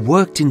 and who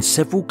worked in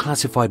several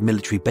classified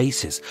military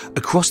bases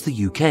across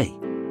the UK,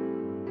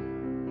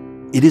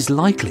 it is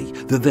likely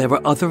that there are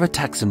other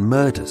attacks and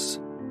murders,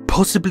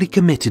 possibly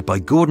committed by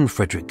Gordon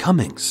Frederick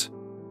Cummins,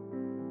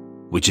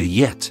 which are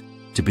yet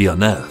to be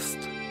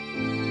unearthed.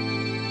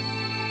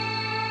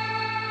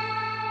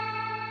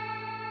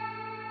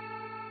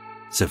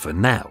 So for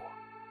now,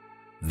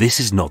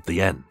 this is not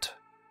the end.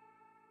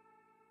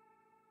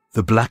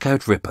 The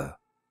Blackout Ripper,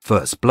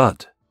 First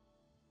Blood,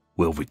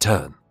 will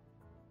return.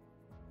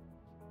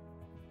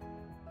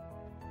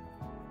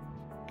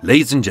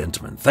 Ladies and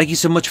gentlemen, thank you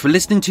so much for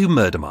listening to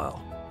Murder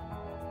Mile.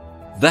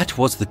 That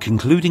was the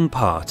concluding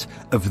part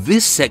of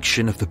this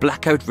section of the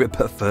Blackout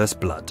Ripper First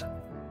Blood.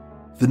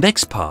 The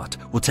next part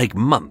will take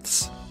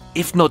months,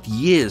 if not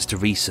years, to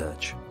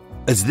research,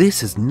 as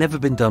this has never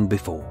been done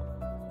before,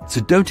 so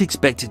don't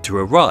expect it to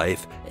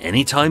arrive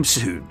anytime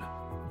soon.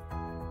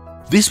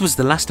 This was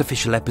the last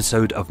official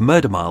episode of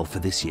Murder Mile for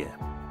this year.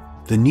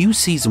 The new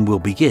season will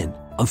begin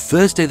on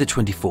Thursday the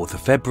 24th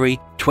of February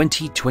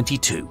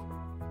 2022.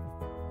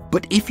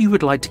 But if you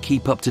would like to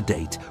keep up to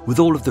date with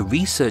all of the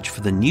research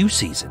for the new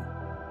season,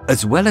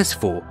 as well as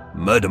for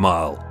Murder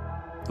Mile,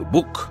 the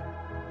book,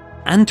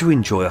 and to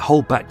enjoy a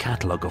whole back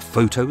catalogue of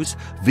photos,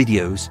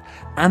 videos,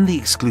 and the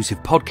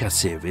exclusive podcast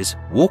series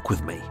Walk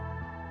With Me,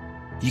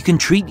 you can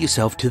treat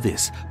yourself to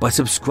this by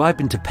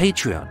subscribing to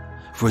Patreon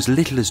for as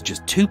little as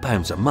just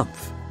 £2 a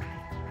month.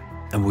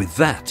 And with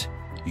that,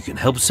 you can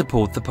help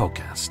support the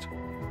podcast.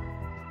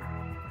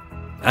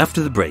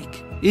 After the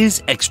break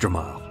is Extra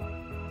Mile,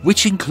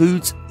 which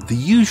includes the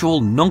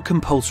usual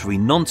non-compulsory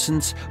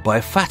nonsense by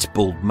a fat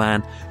bald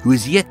man who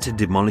is yet to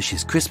demolish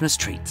his Christmas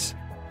treats,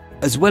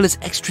 as well as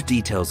extra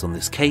details on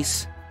this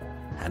case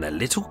and a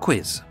little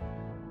quiz.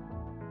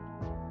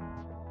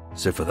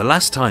 So for the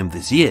last time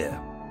this year,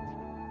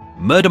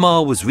 Murder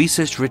Mile was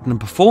researched, written and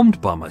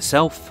performed by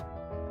myself,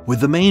 with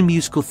the main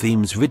musical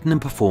themes written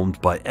and performed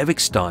by Eric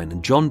Stein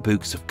and John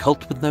Books of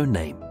Cult With No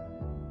Name.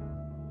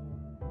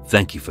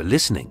 Thank you for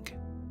listening,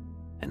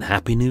 and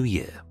Happy New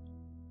Year.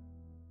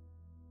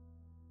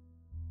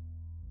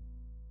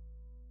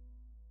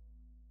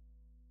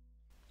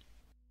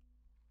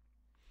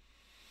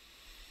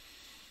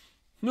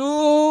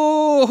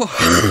 Oh,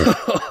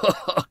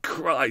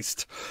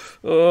 Christ.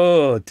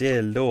 Oh,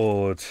 dear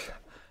Lord.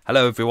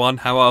 Hello, everyone.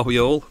 How are we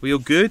all? We all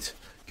good?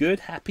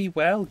 Good, happy,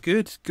 well,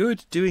 good,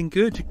 doing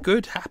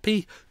good,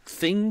 happy,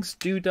 things,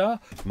 doodah.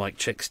 Mike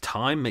checks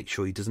time, make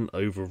sure he doesn't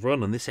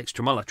overrun. On this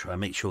extra mile, I try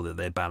and make sure that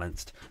they're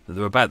balanced, that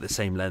they're about the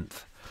same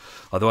length.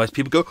 Otherwise,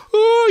 people go,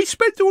 oh, he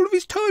spent all of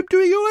his time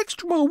doing your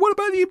extra mile. What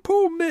about the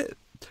important bit?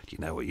 You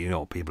know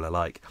what people are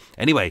like.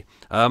 Anyway,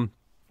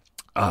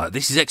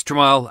 this is Extra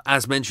Mile,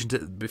 as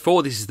mentioned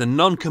before. This is the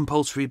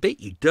non-compulsory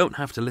bit. You don't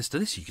have to listen to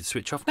this. You can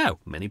switch off now.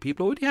 Many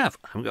people already have.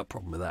 I haven't got a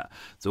problem with that.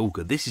 It's all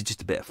good. This is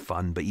just a bit of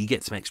fun, but you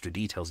get some extra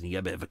details and you get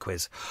a bit of a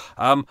quiz.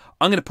 I'm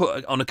going to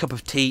put on a cup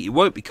of tea. It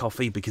won't be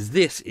coffee because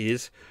this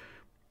is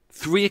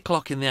 3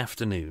 o'clock in the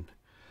afternoon.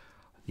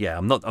 Yeah,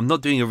 I'm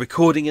not doing a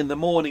recording in the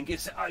morning.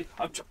 It's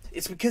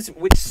because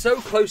we're so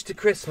close to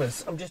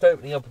Christmas. I'm just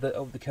opening up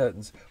the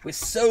curtains. We're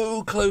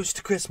so close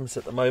to Christmas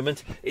at the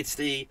moment. It's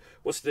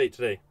what's the date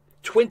today?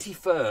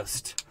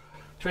 21st.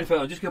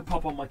 I'm just going to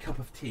pop on my cup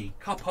of tea.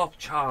 Cup of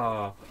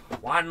cha.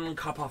 1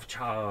 cup of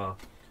cha.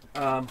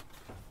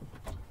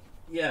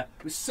 Yeah,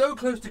 we're so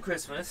close to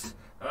Christmas.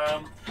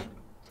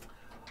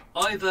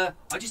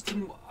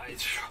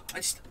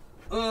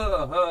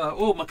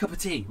 Oh, my cup of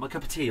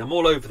tea. I'm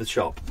all over the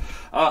shop.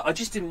 I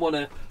just didn't want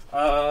to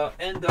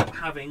end up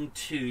having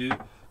to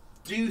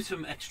do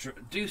some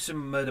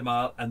Murder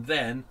Mile, and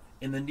then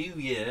in the new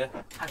year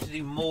have to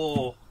do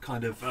more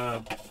kind of.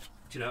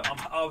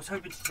 I was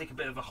hoping to take a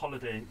bit of a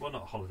holiday. Well,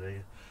 not a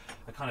holiday,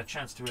 a kind of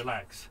chance to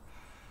relax.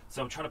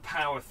 So I'm trying to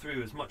power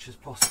through as much as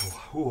possible.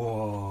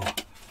 Whoa.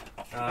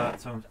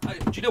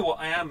 Do you know what?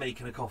 I am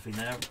making a coffee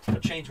now. I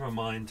changed my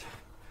mind.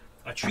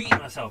 I treated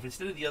myself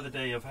instead of the other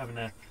day of having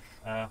a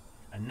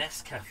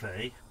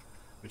Nescafe,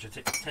 which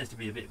tends to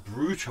be a bit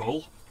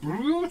brutal.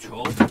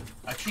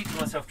 I treated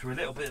myself to a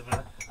little bit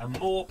of a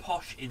more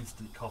posh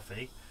instant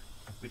coffee,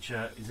 which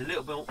is a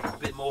little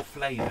bit more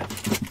flavoured.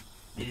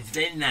 It is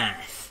very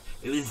nice.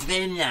 It was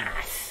very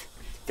nice.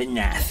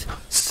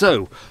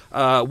 So,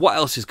 what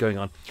else is going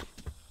on?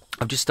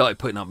 I've just started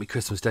putting up my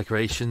Christmas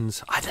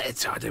decorations. I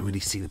don't really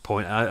see the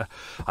point. I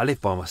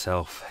live by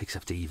myself,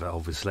 except Eva,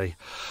 obviously.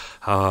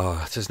 So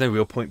there's no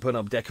real point putting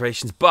up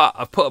decorations. But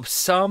I've put up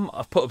some.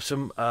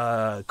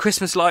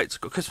 Christmas lights.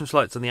 Got Christmas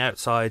lights on the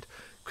outside.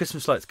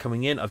 Christmas lights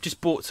coming in. I've just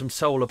bought some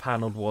solar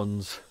panelled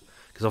ones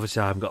because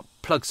obviously I haven't got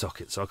plug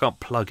sockets, so I can't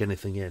plug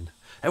anything in.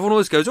 Everyone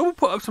always goes, "Oh, we'll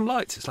put up some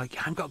lights." It's like I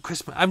haven't got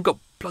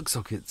plug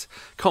sockets.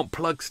 Can't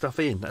plug stuff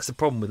in. That's the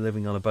problem with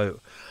living on a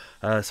boat.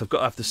 So I've got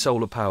to have the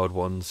solar powered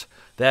ones.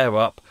 They're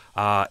up.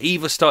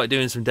 Eva started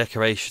doing some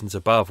decorations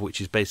above,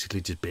 which is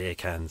basically just beer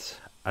cans,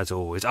 as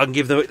always. I can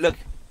give them a look.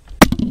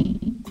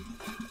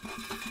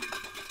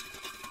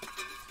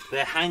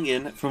 They're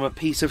hanging from a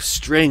piece of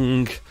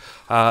string.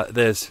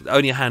 There's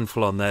only a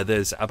handful on there.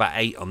 There's about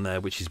 8 on there,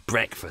 which is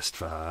breakfast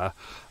for her.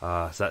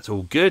 So that's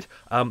all good.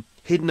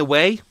 Hidden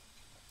away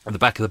at the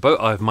back of the boat,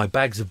 I have my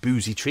bags of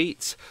boozy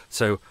treats.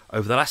 So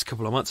over the last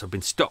couple of months, I've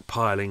been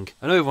stockpiling.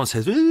 I know everyone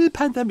says,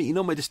 pandemic, you're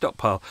not made to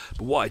stockpile.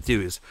 But what I do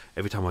is,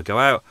 every time I go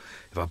out,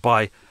 if I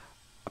buy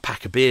a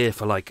pack of beer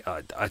for I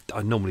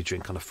normally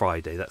drink on a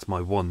Friday. That's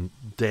my one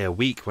day a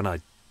week when I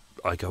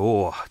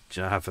go,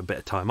 have a bit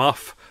of time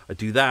off. I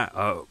do that.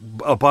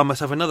 I'll buy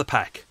myself another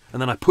pack.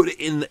 And then I put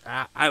it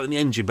out in the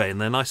engine bay,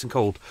 and they're nice and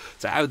cold.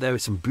 So out there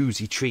is some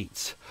boozy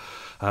treats,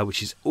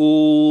 which is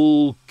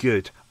all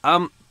good.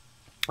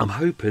 I'm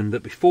hoping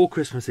that before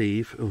Christmas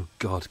Eve, oh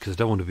God, because I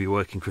don't want to be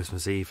working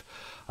Christmas Eve,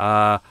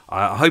 I'm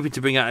hoping to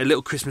bring out a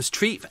little Christmas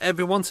treat for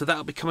everyone, so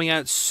that'll be coming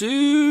out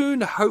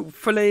soon,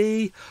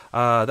 hopefully.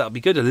 That'll be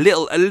good, a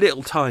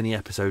little tiny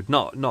episode,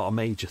 not a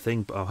major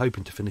thing, but I'm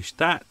hoping to finish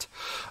that.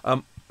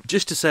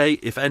 Just to say,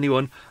 if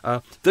anyone,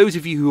 those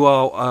of you who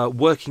are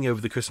working over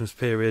the Christmas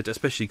period,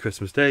 especially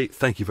Christmas Day,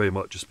 thank you very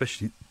much,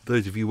 especially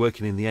those of you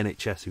working in the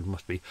NHS who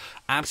must be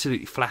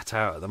absolutely flat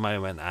out at the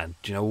moment, and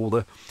all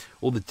the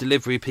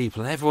delivery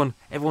people and everyone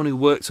who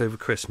works over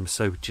Christmas.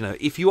 So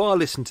if you are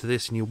listening to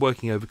this and you're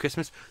working over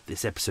Christmas,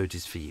 this episode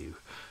is for you.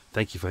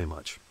 Thank you very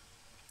much.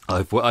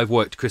 I've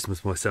worked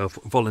Christmas myself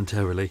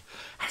voluntarily.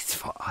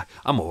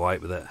 I'm all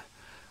right with it.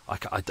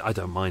 I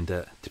don't mind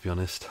it, to be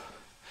honest.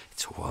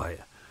 It's all right.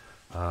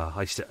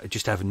 I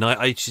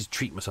just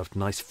treat myself to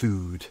nice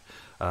food,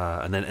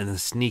 and then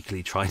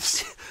sneakily try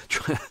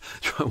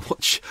and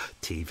watch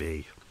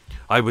TV.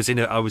 I was in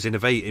a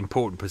very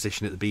important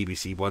position at the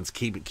BBC once,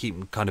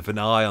 keeping kind of an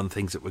eye on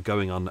things that were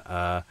going on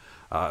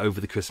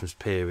over the Christmas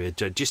period,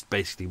 just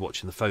basically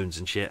watching the phones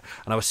and shit.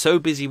 And I was so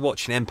busy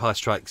watching Empire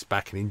Strikes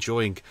Back and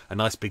enjoying a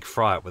nice big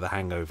fry up with a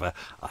hangover,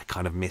 I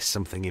kind of missed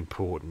something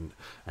important,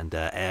 and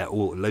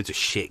loads of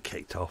shit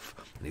kicked off,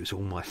 and it was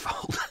all my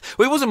fault.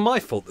 Well, it wasn't my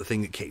fault, the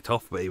thing that kicked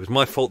off, but it was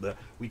my fault that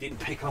we didn't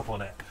pick up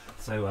on it.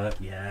 So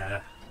yeah.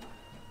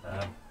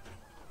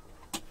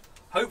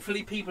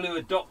 Hopefully people who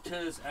are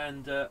doctors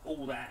and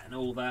all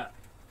that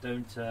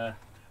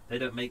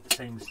don't make the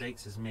same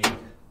mistakes as me.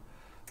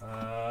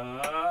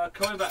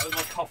 Coming back with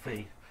my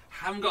coffee.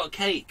 Haven't got a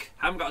cake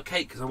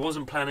because I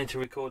wasn't planning to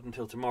record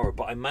until tomorrow,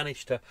 but I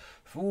managed to.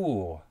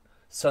 Ooh,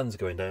 sun's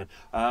going down.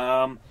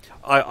 I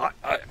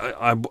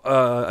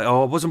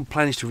wasn't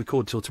planning to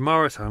record till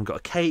tomorrow, so I haven't got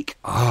a cake.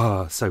 Yeah,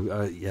 I'll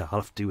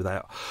have to do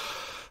without.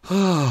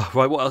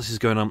 Right, what else is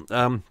going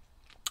on?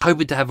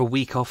 Hoping to have a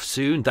week off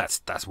soon. That's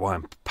why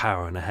I'm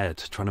powering ahead,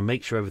 trying to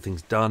make sure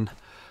everything's done.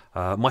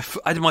 I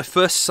did my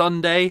first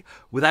Sunday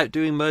without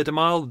doing Murder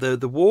Mile,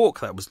 the walk.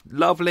 That was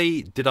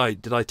lovely. Did I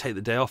take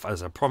the day off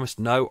as I promised?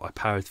 No, I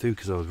powered through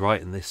because I was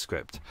writing this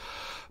script,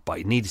 but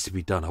it needed to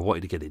be done. I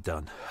wanted to get it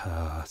done.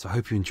 So I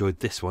hope you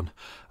enjoyed this one.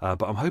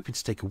 But I'm hoping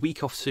to take a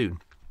week off soon.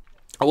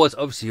 I was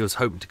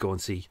hoping to go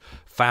and see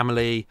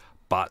family,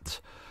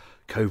 but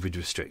COVID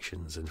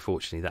restrictions,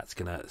 unfortunately, that's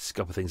going to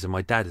scupper things, and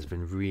my dad has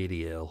been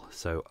really ill,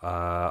 so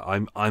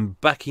I'm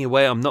backing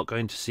away. I'm not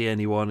going to see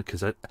anyone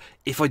because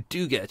if I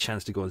do get a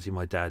chance to go and see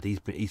my dad, he's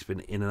been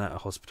in and out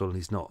of hospital and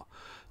he's not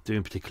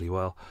doing particularly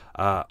well.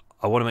 I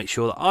want to make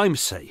sure that I'm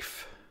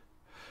safe.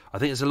 I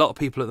think there's a lot of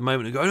people at the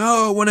moment who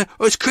go,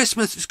 it's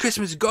Christmas,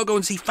 you've got to go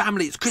and see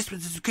family, it's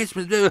Christmas,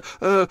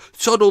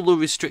 sod all the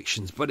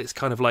restrictions. But it's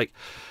kind of like,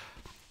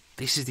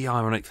 this is the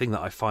ironic thing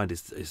that I find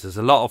is there's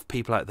a lot of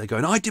people out there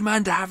going, I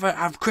demand to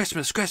have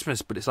Christmas,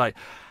 but it's like,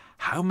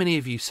 how many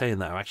of you saying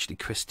that are actually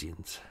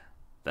Christians?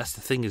 That's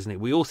the thing, isn't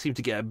it? We all seem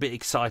to get a bit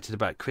excited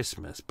about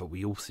Christmas, but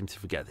we all seem to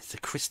forget it's a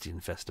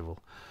Christian festival.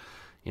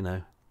 You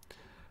know,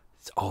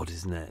 it's odd,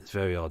 isn't it? It's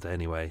very odd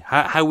anyway.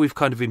 How we've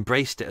kind of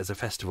embraced it as a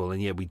festival,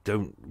 and yet we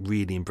don't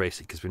really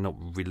embrace it because we're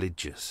not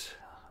religious.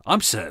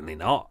 I'm certainly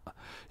not.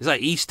 It's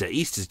like Easter.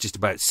 Easter's just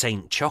about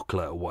Saint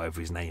Chocolate or whatever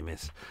his name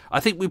is. I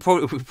think we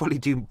probably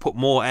do put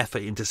more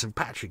effort into St.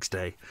 Patrick's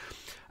Day.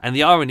 And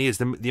the irony is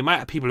the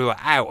amount of people who are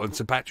out on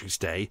St. Patrick's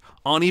Day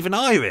aren't even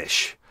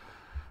Irish.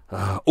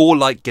 Or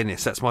like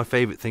Guinness. That's my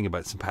favourite thing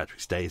about St.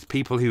 Patrick's Day is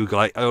people who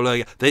like,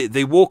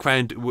 they walk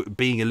around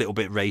being a little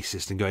bit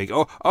racist and going,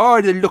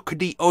 the look of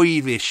the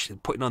Irish,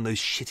 putting on those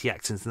shitty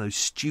accents and those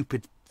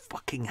stupid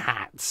fucking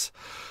hats,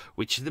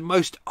 which are the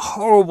most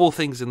horrible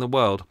things in the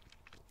world.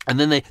 And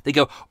then they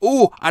go,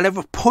 I'll have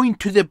a point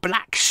to the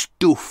black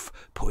stuff,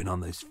 putting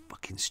on those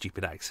fucking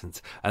stupid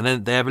accents. And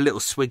then they have a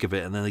little swig of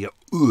it, and then they go,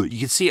 ooh. You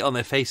can see it on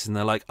their faces, and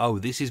they're like,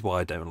 this is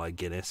why I don't like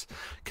Guinness,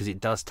 because it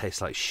does taste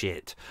like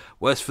shit.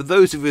 Whereas for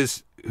those of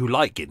us who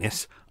like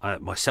Guinness,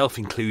 myself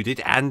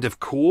included, and of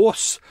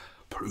course,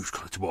 please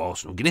come to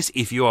Arsenal Guinness.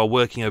 If you are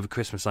working over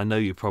Christmas, I know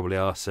you probably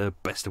are, sir.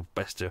 Best of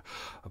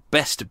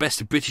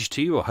British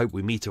to you. I hope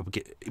we meet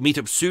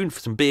up soon for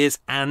some beers,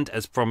 and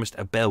as promised,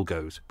 a bell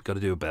goes. We've got to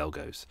do a bell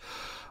goes.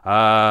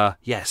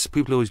 Yes,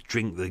 people always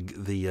drink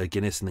the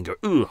Guinness and then go,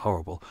 ooh,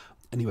 horrible.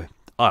 Anyway,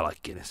 I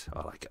like Guinness.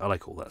 I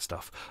like all that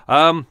stuff.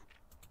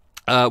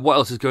 What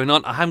else is going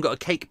on? I haven't got a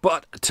cake,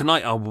 but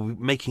tonight I will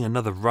be making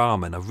another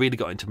ramen. I've really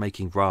got into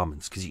making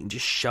ramens because you can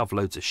just shove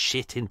loads of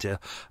shit into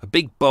a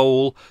big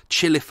bowl,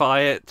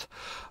 chillify it,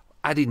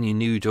 add in your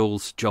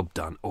noodles, job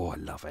done. Oh, I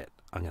love it.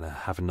 I'm going to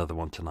have another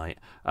one tonight.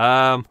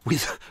 I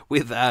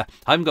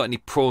haven't got any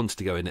prawns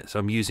to go in it, so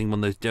I'm using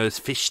one of those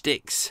fish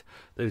sticks.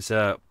 Those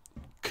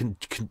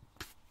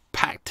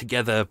packed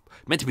together,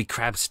 meant to be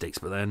crab sticks,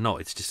 but they're not.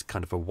 It's just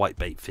kind of a white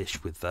bait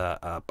fish with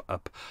a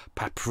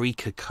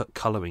paprika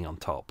colouring on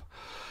top.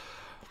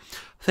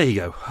 There you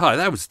go. Oh,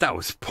 that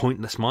was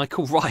pointless,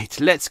 Michael. Right,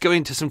 let's go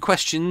into some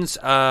questions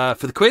for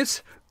the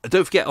quiz.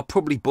 Don't forget, I'll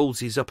probably balls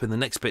these up in the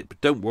next bit, but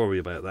don't worry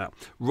about that.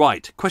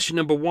 Right, question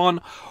number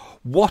 1.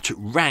 What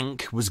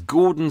rank was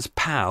Gordon's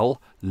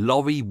pal,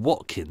 Laurie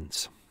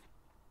Watkins?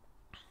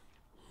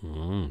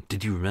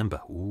 Did you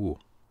remember? Ooh.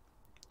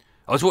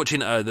 I was watching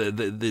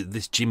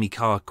this Jimmy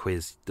Carr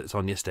quiz that's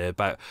on yesterday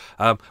about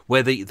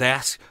where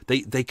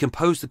they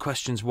compose the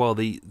questions while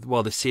the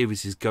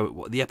series is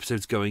the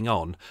episode's going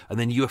on, and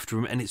then you have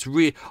to and it's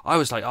real. I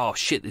was like, oh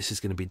shit, this is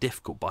going to be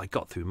difficult, but I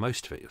got through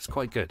most of it. It was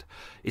quite good.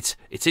 It's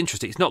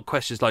interesting. It's not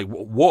questions like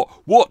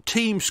what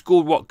team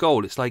scored what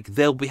goal. It's like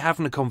they'll be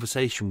having a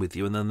conversation with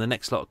you, and then the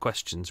next lot of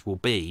questions will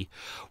be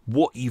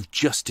what you've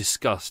just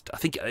discussed. I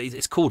think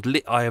it's called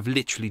I have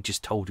literally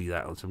just told you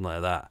that, or something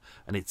like that,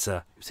 and it's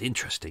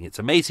interesting.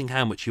 It's amazing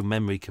how much your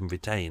memory can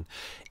retain,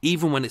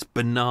 even when it's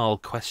banal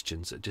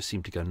questions that just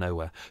seem to go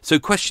nowhere. So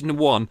question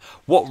 1,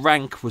 what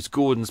rank was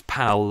Gordon's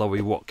pal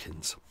Laurie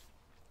Watkins?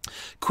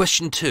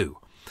 Question 2,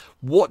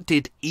 what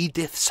did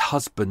Edith's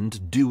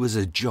husband do as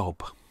a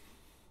job?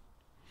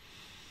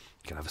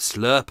 Can I have a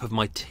slurp of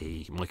my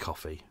tea, my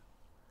coffee?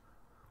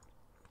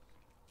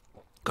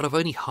 God, I've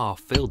only half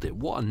filled it.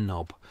 What a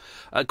knob.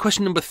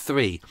 Question number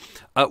 3.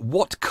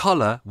 What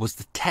colour was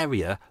the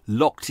terrier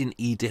locked in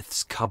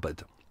Edith's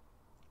cupboard?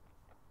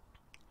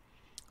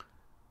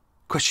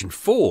 Question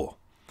 4.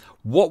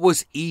 What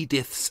was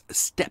Edith's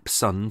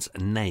stepson's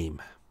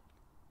name?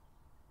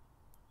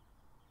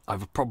 I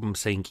have a problem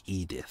saying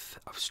Edith.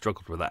 I've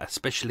struggled with that,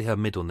 especially her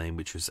middle name,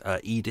 which was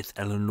Edith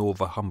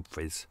Eleanora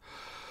Humphries.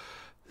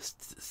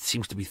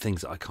 Seems to be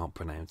things that I can't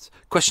pronounce.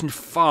 Question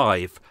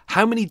 5.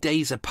 How many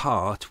days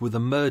apart were the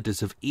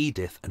murders of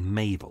Edith and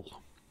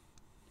Mabel?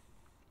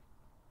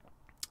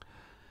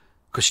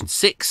 Question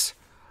 6.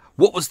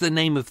 What was the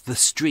name of the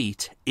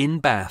street in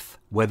Bath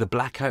where the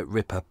Blackout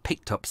Ripper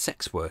picked up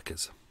sex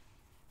workers?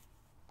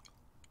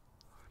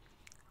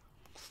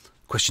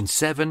 Question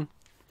 7.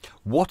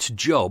 What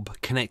job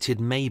connected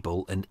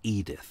Mabel and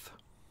Edith?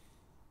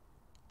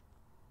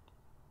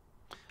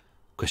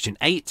 Question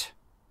 8.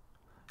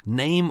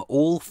 Name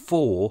all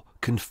 4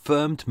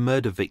 confirmed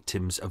murder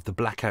victims of the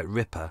Blackout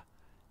Ripper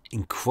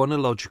in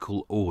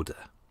chronological order.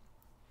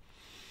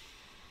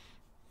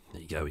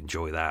 There you go,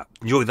 enjoy that.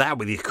 Enjoy that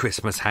with your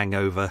Christmas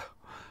hangover.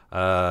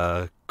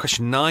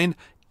 Question 9.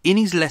 In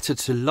his letter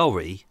to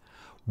Laurie,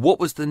 what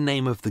was the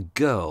name of the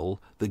girl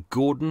that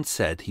Gordon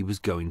said he was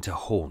going to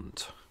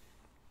haunt?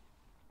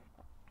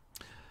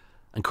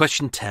 And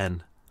question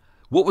 10.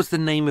 What was the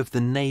name of the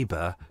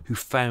neighbour who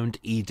found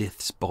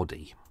Edith's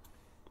body?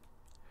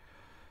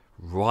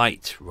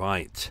 Right.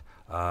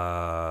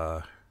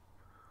 Oh,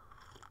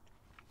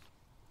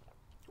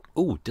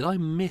 did I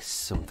miss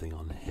something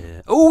on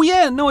here? Oh,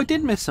 yeah, no, I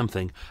did miss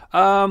something.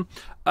 So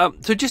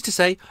just to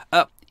say,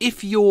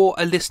 if you're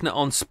a listener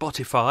on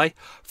Spotify,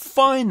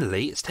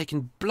 finally, it's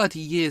taken bloody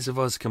years of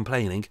us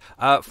complaining,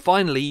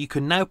 finally you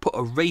can now put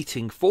a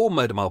rating for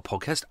Murder Mile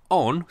Podcast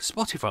on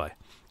Spotify,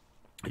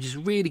 which is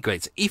really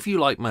great. So if you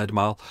like Murder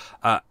Mile,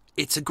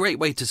 it's a great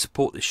way to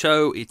support the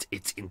show.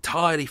 It's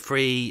entirely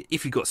free.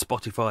 If you've got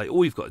Spotify,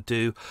 all you've got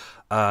to do,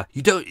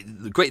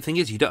 the great thing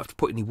is you don't have to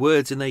put any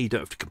words in there. You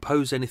don't have to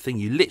compose anything.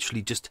 You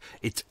literally just,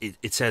 it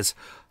says,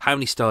 how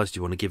many stars do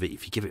you want to give it?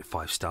 If you give it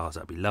 5 stars,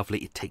 that'd be lovely.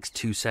 It takes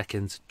 2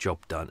 seconds,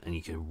 job done, and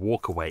you can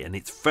walk away, and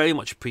it's very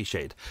much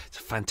appreciated. It's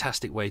a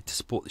fantastic way to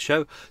support the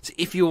show. So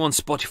if you're on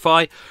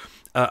Spotify,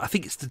 I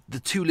think it's the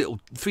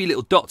 3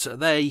 little dots are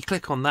there. You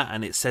click on that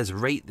and it says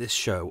rate this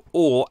show.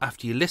 Or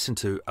after you listen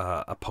to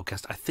a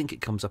podcast, I think it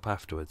comes up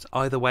afterwards.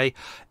 Either way,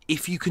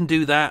 if you can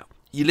do that,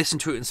 you listen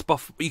to it in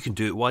Spotify. You can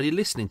do it while you're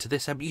listening to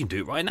this. You can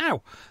do it right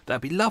now.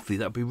 That'd be lovely.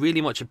 That'd be really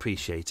much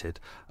appreciated.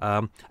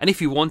 And if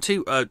you want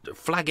to,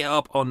 flag it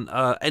up on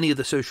any of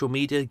the social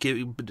media.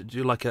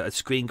 Do like a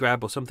screen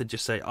grab or something.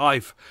 Just say,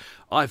 I've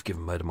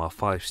given Murder Mile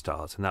 5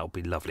 stars, and that would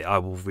be lovely. I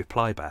will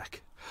reply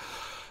back.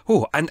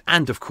 Oh,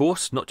 and of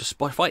course, not just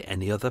Spotify,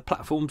 any other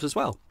platforms as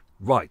well.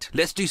 Right,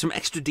 let's do some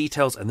extra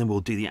details and then we'll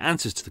do the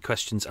answers to the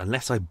questions,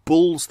 unless I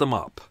balls them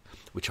up,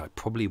 which I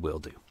probably will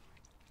do.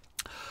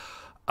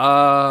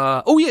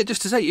 Oh yeah,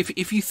 just to say,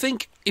 if you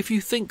think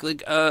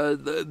like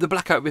the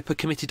Blackout Ripper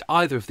committed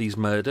either of these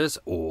murders,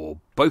 or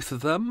both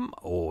of them,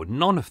 or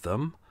none of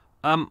them,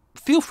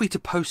 feel free to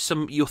post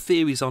your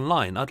theories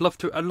online. I'd love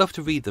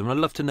to read them. I'd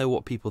love to know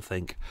what people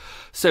think.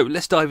 So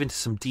let's dive into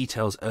some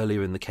details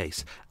earlier in the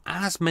case.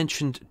 As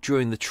mentioned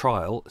during the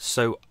trial,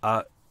 so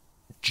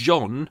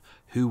John,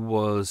 who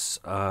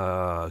was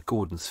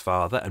Gordon's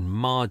father, and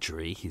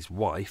Marjorie, his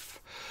wife,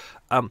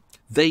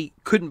 they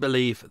couldn't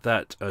believe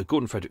that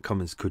Gordon Frederick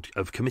Cummins could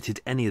have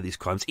committed any of these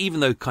crimes, even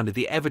though kind of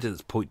the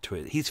evidence point to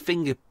it. His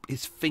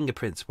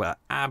fingerprints were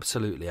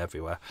absolutely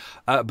everywhere.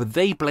 But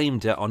they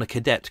blamed it on a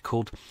cadet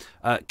called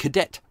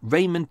Cadet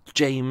Raymond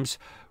James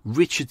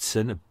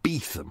Richardson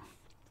Beetham,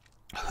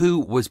 who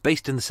was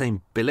based in the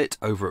same billet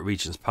over at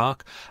Regent's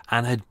Park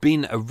and had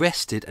been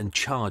arrested and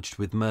charged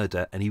with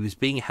murder, and he was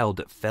being held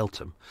at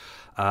Feltham.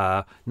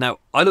 Now,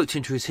 I looked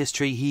into his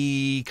history.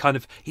 He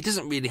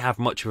doesn't really have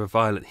much of a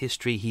violent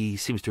history. He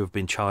seems to have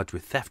been charged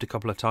with theft a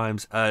couple of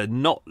times.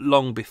 Not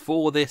long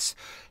before this,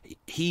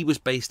 he was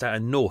based out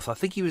of North. I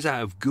think he was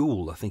out of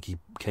Goole, I think he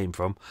came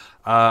from.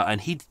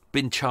 And he'd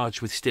been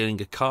charged with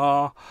stealing a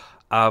car.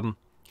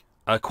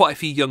 Quite a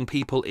few young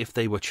people, if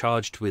they were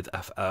charged with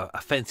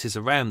offences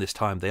around this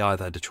time, they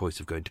either had a choice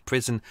of going to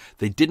prison.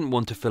 They didn't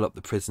want to fill up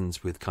the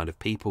prisons with kind of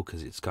people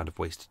because it's kind of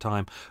waste of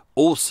time.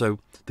 Also,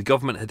 the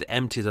government had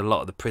emptied a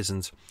lot of the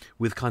prisons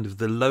with kind of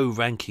the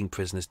low-ranking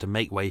prisoners to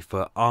make way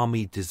for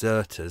army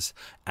deserters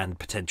and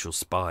potential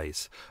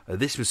spies.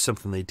 This was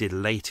something they did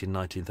late in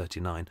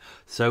 1939.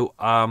 So,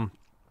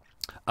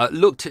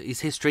 looked at his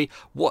history.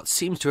 What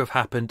seems to have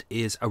happened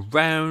is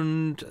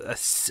around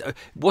it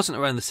wasn't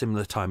around the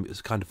similar time, it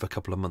was kind of a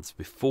couple of months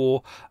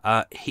before.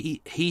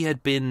 He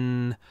had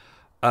been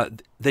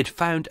they'd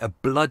found a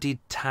bloodied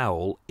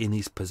towel in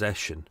his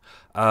possession,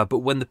 but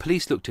when the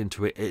police looked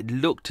into it, it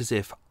looked as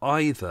if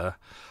either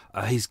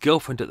his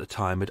girlfriend at the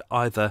time had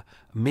either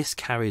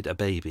miscarried a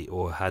baby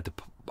or had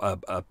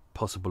a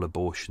possible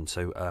abortion.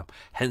 So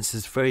hence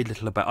there's very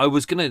little about. I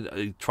was going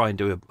to try and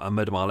do a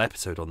Murder Mile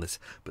episode on this,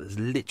 but there's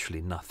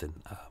literally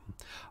nothing.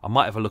 I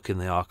might have a look in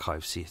the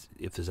archives, see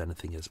if there's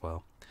anything as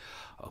well.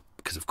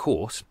 because of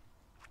course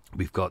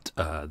we've got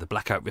the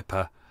Blackout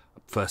Ripper,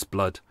 First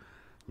Blood,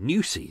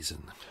 new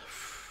season.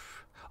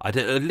 I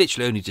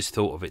literally only just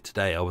thought of it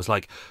today. I was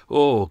like,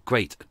 oh,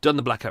 great. Done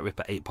the Blackout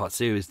Ripper 8-part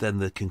series, then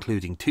the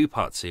concluding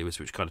 2-part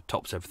series, which kind of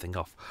tops everything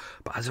off.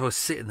 But as I was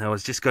sitting there, I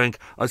was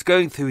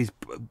going through his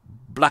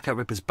Blackout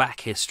Ripper's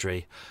back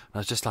history. And I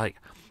was just like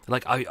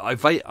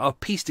I've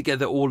pieced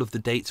together all of the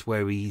dates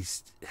where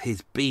he's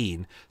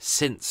been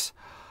since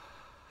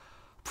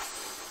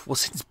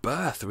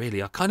birth,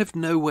 really. I kind of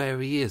know where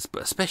he is,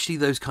 but especially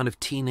those kind of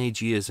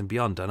teenage years and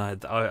beyond. And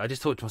I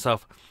just thought to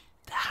myself,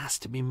 there has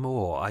to be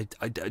more.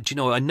 Do you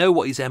know? I know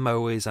what his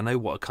MO is. I know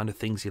what kind of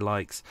things he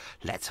likes.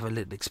 Let's have a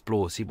little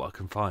explore, see what I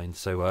can find.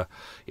 So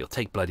it'll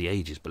take bloody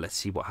ages, but let's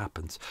see what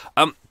happens.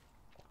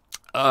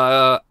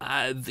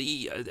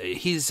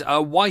 His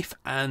wife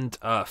and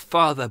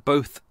father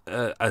both,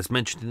 as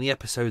mentioned in the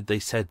episode, they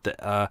said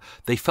that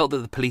they felt that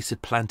the police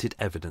had planted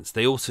evidence.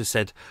 They also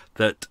said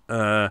that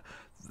the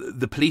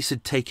police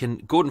had taken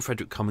Gordon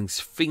Frederick Cummins'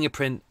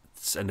 fingerprint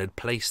and had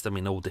placed them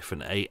in all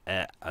different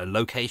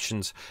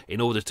locations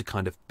in order to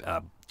kind of,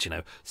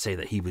 say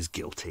that he was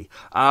guilty.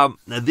 Now,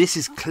 this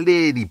is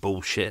clearly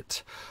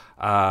bullshit,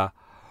 but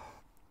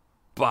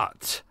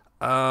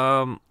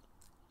there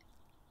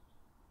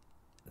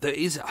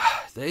is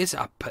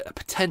a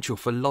potential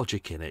for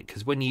logic in it,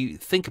 because when you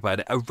think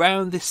about it,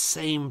 around this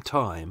same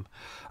time,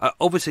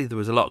 obviously there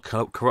was a lot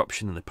of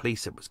corruption in the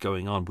police that was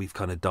going on. We've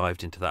kind of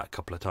dived into that a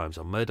couple of times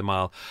on Murder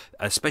Mile,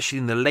 especially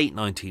in the late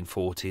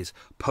 1940s,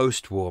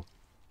 post-war.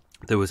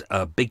 There was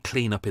a big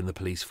clean-up in the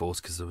police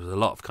force because there was a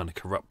lot of kind of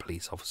corrupt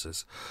police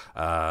officers,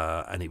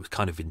 and it was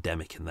kind of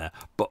endemic in there.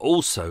 But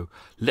also,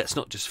 let's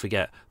not just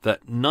forget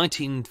that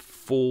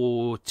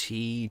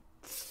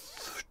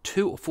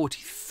 1942 or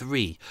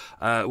 43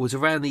 was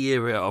around the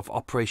era of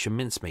Operation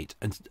Mincemeat,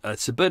 and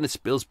Sir Bernard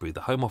Spilsbury, the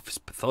Home Office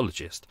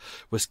pathologist,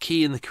 was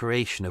key in the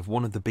creation of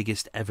one of the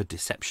biggest ever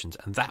deceptions,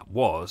 and that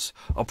was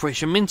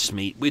Operation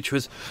Mincemeat, which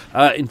was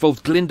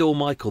involved Glendale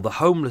Michael, the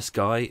homeless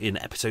guy in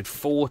episode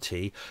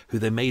 40, who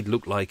they made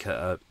look like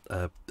a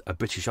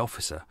British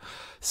officer.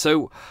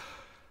 So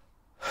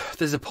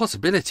there's a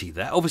possibility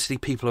there. Obviously,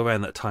 people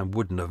around that time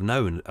wouldn't have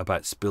known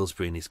about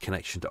Spilsbury and his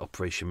connection to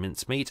Operation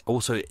Mincemeat.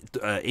 Also,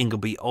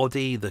 Ingleby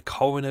Oddie, the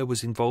coroner,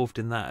 was involved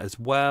in that as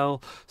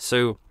well.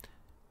 So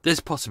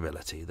there's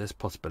possibility. There's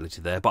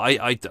possibility there. But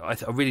I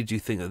really do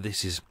think that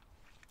this is,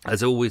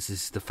 as always,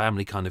 this is the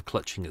family kind of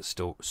clutching at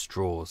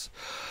straws.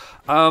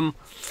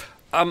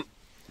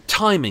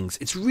 Timings.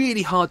 It's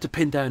really hard to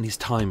pin down his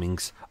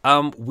timings.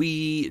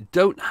 We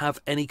don't have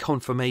any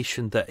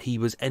confirmation that he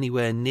was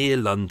anywhere near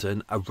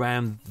London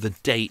around the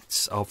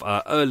dates of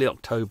early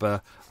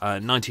October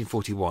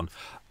 1941.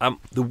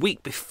 The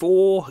week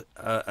before,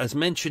 as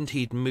mentioned,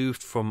 he'd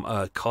moved from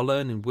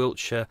Colerne in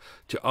Wiltshire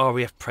to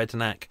RAF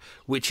Predenac,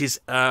 which is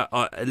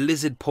a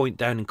Lizard Point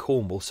down in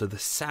Cornwall, so the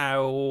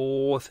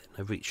south,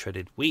 I've reached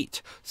shredded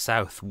wheat,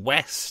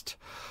 southwest.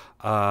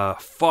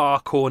 Far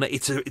corner.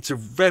 It's a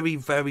very,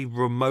 very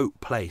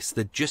remote place.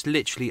 They just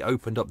literally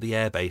opened up the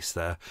airbase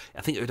there. I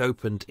think it had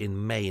opened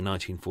in May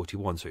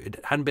 1941, so it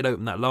hadn't been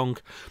open that long.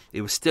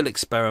 It was still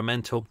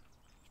experimental.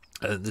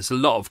 There's a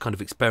lot of kind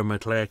of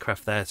experimental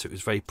aircraft there, so it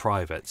was very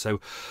private.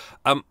 So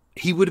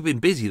he would have been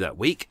busy that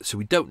week, so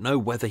we don't know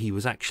whether he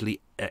was actually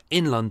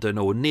in London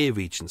or near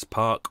Regent's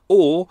Park,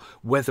 or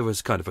whether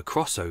as kind of a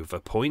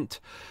crossover point,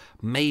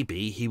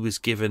 maybe he was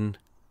given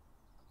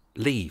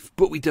leave,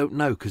 but we don't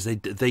know, because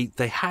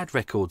they had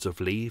records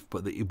of leave,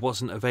 but it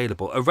wasn't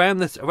available. Around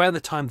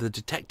the time the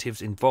detectives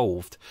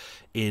involved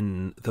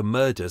in the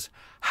murders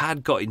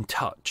had got in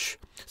touch.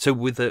 So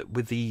with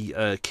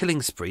the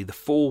killing spree, the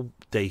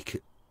 4-day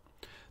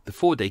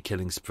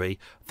killing spree,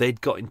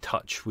 they'd got in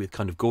touch with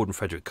kind of Gordon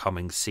Frederick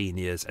Cummins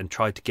seniors and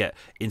tried to get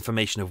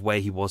information of where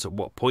he was at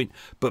what point.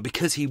 But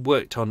because he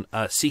worked on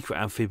secret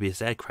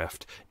amphibious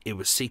aircraft, it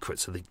was secret,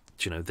 so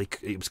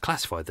it was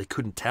classified. They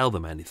couldn't tell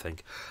them anything,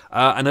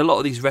 and a lot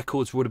of these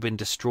records would have been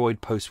destroyed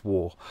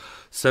post-war.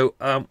 So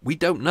we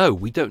don't know.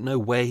 We don't know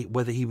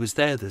whether he was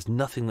there. There's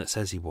nothing that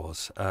says he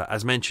was.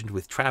 As mentioned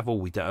with travel,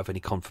 we don't have any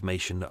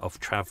confirmation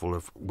of travel,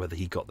 of whether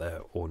he got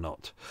there or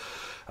not.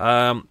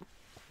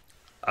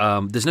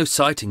 There's no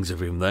sightings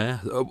of him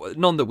there,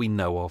 none that we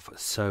know of.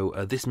 So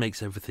this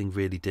makes everything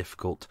really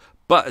difficult.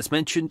 But as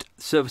mentioned,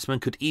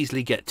 servicemen could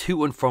easily get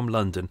to and from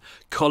London.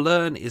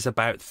 Colerne is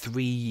about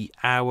 3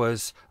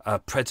 hours.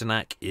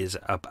 Predenac is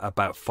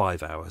about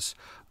 5 hours.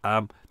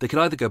 They could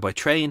either go by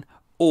train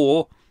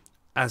or,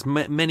 as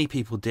many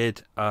people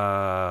did,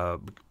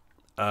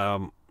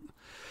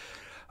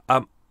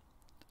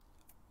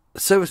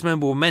 servicemen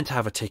were meant to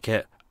have a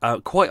ticket.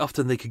 Quite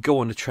often they could go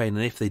on a train,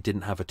 and if they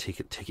didn't have a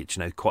ticket,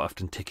 quite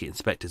often ticket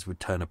inspectors would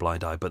turn a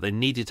blind eye, but they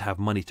needed to have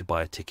money to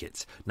buy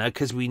tickets. Now,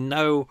 because we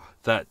know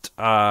that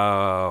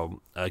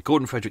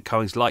Gordon Frederick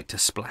Cummins liked to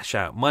splash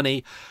out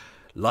money,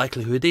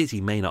 likelihood is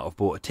he may not have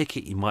bought a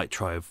ticket. He might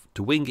try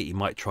to wing it. He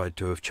might try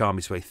to have charmed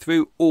his way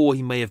through, or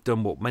he may have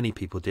done what many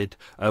people did,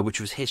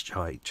 which was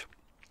hitchhiked.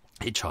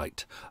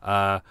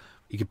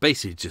 You could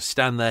basically just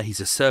stand there. He's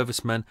a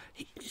serviceman.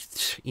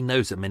 He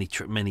knows that many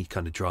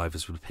kind of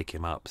drivers would pick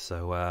him up.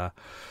 So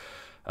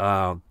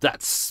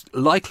that's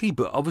likely,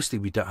 but obviously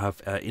we don't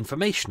have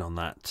information on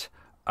that.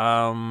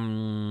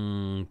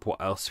 What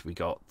else have we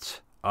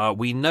got?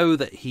 We know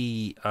that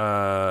he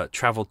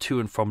travelled to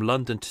and from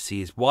London to see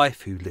his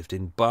wife, who lived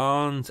in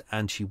Barnes,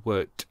 and she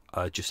worked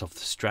just off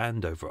the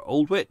Strand over at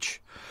Aldwych.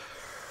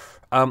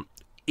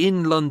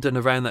 In London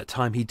around that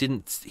time, he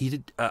didn't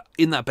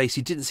in that base,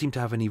 he didn't seem to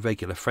have any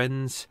regular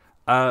friends,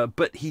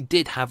 but he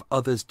did have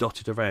others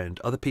dotted around.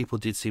 Other people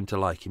did seem to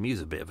like him. He was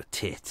a bit of a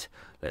tit,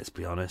 let's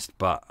be honest,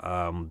 but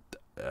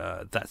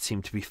that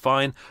seemed to be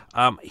fine.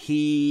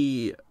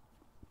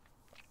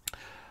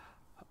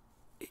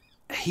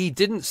 He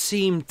didn't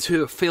seem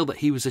to feel that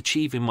he was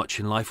achieving much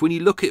in life. When you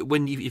look at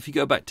if you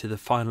go back to the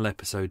final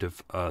episode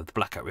of the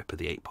Blackout Ripper,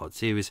 the 8-part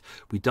series,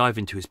 we dive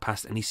into his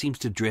past, and he seems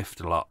to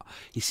drift a lot.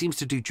 He seems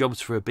to do jobs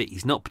for a bit.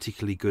 He's not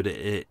particularly good at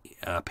it.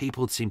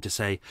 People seem to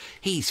say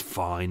he's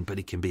fine, but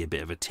he can be a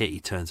bit of a tit. He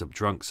turns up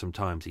drunk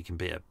sometimes. He can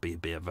be a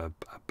bit of a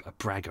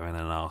bragger and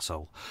an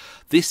arsehole.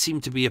 This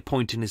seemed to be a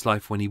point in his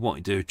life when he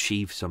wanted to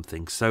achieve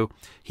something. So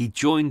he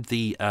joined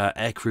the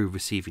Aircrew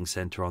Receiving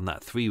Centre on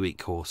that 3-week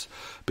course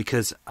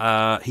because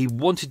he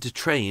wanted to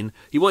train.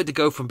 He wanted to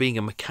go from being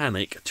a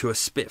mechanic to a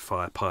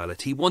Spitfire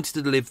pilot. He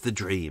wanted to live the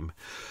dream.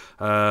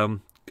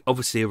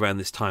 Obviously, around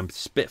this time,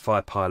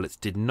 Spitfire pilots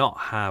did not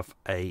have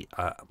a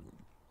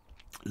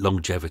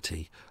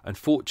longevity.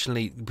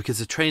 Unfortunately, because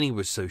the training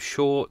was so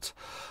short,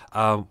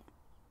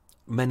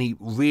 many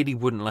really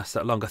wouldn't last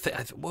that long. I think,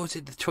 what was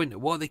it?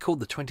 What are they called?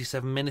 The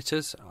 27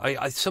 minuters?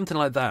 Something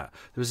like that.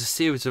 There was a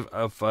series of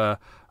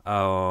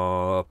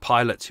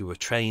pilots who were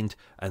trained,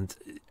 and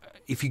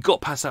if you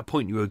got past that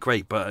point, you were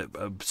great. But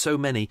so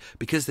many,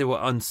 because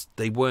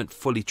they weren't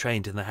fully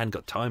trained and they hadn't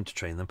got time to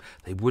train them,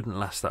 they wouldn't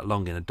last that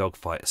long in a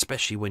dogfight,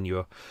 especially when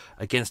you're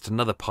against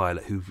another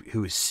pilot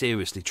who is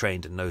seriously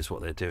trained and knows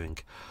what they're doing.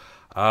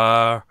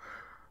 Let's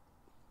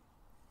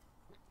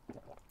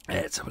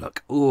have a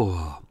look.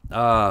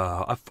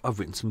 I've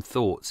written some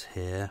thoughts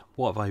here.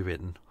 What have I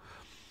written?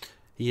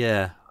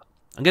 Yeah.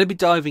 I'm going to be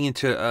diving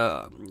into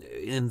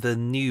in the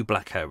new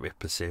Blackout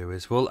Ripper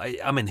series. Well,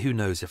 I mean, who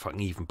knows if I can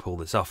even pull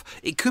this off?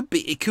 It could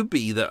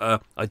be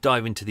that I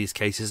dive into these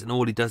cases and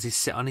all he does is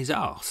sit on his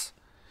arse.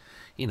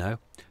 You know,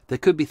 there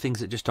could be things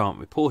that just aren't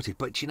reported.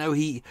 But you know,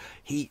 he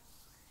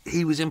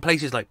was in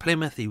places like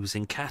Plymouth. He was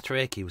in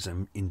Catterick. He was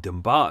in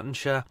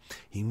Dumbartonshire.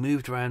 He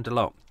moved around a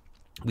lot.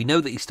 We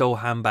know that he stole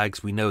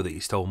handbags. We know that he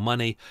stole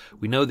money.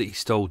 We know that he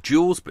stole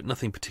jewels, but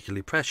nothing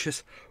particularly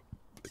precious.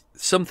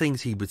 Some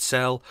things he would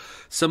sell,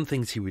 some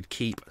things he would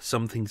keep,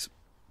 some things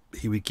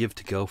he would give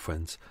to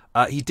girlfriends.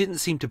 He didn't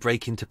seem to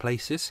break into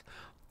places.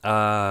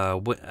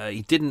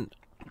 He didn't...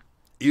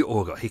 I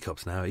got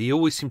hiccups now. He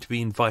always seemed to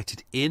be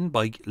invited in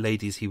by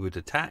ladies he would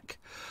attack.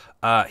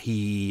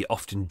 He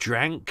often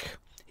drank.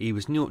 He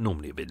was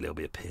normally a little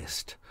bit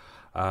pissed.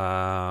 But...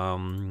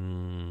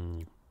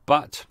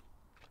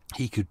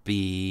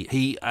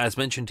 as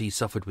mentioned, he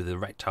suffered with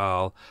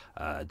erectile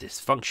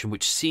dysfunction,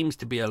 which seems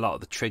to be a lot of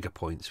the trigger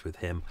points with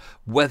him.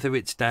 Whether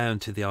it's down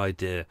to the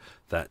idea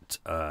that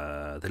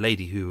the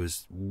lady who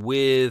was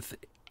with,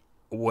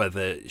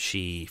 whether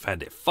she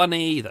found it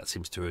funny, that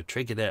seems to have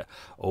triggered it,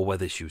 or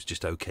whether she was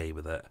just okay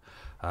with it.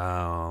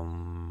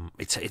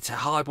 It's a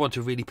hard one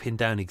to really pin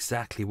down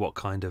exactly what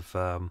kind of...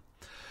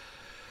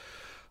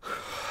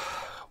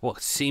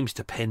 what seems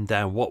to pin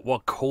down,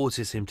 what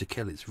causes him to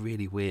kill. It's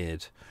really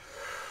weird.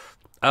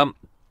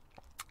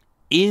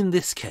 In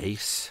this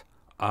case,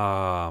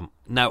 now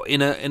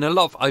in a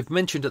lot of, I've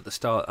mentioned at the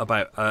start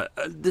about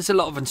there's a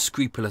lot of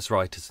unscrupulous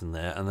writers in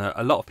there, and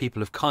a lot of people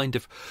have kind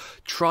of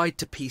tried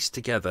to piece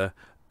together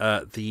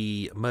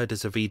the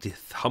murders of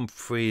Edith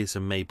Humphries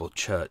and Mabel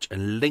Church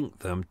and link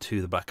them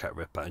to the Blackout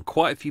Ripper. And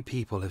quite a few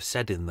people have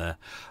said in there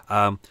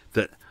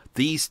that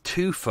these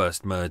two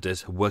first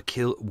murders were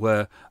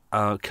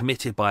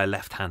committed by a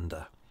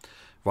left-hander.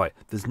 Right,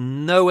 there's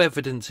no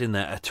evidence in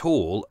there at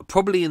all,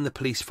 probably in the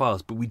police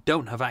files, but we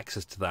don't have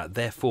access to that.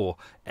 Therefore,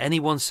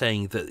 anyone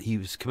saying that he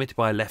was committed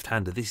by a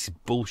left-hander, this is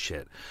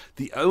bullshit.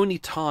 The only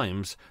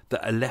times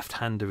that a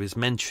left-hander is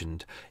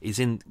mentioned is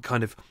in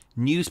kind of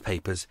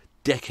newspapers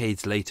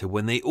decades later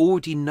when they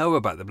already know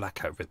about the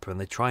Blackout Ripper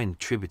and they try and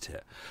attribute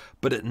it.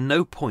 But at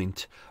no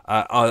point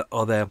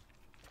are there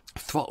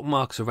throttle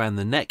marks around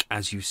the neck,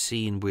 as you've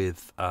seen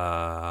with...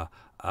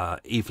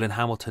 Evelyn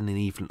Hamilton and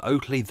Evelyn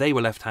Oakley. They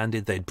were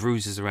left-handed. They had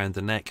bruises around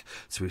the neck,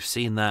 so we've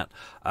seen that.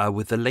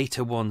 With the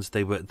later ones,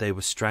 they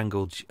were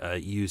strangled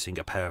using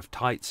a pair of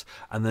tights,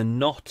 and the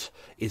knot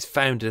is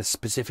found in a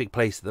specific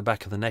place at the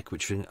back of the neck,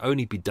 which can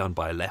only be done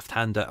by a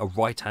left-hander. A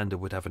right-hander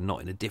would have a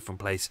knot in a different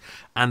place,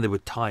 and they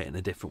would tie it in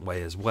a different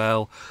way as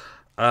well.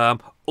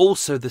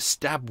 Also, the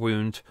stab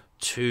wound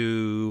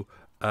to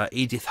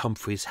Edith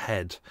Humphries'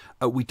 head.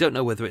 We don't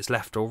know whether it's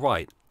left or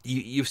right.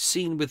 You've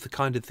seen with the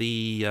kind of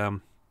the...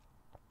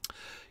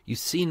 You've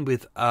seen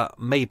with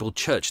Mabel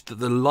Church that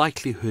the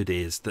likelihood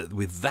is that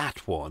with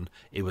that one,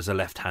 it was a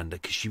left-hander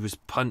because she was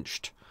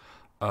punched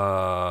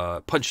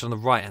punched on the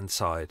right-hand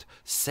side.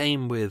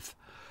 Same with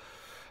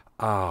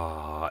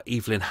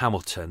Evelyn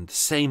Hamilton.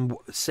 Same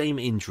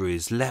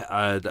injuries.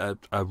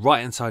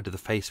 Right-hand side of the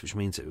face, which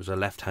means it was a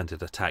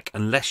left-handed attack.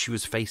 Unless she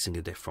was facing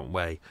a different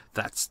way,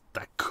 that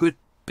could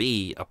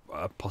be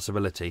a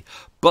possibility.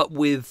 But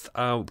with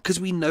because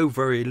we know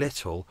very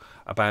little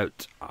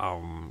about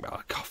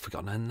I've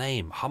forgotten her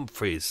name,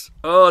 Humphries.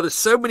 Oh, there's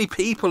so many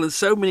people and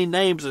so many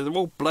names, and they're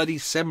all bloody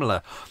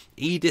similar.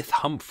 Edith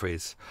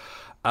Humphries.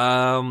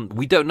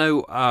 We don't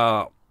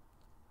know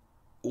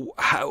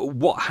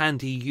what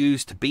hand he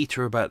used to beat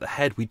her about the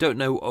head. We don't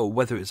know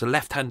whether it's a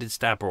left-handed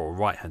stab or a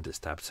right-handed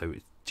stab. So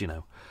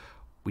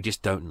we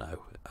just don't know.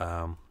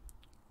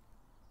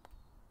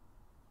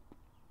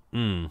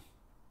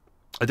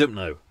 I don't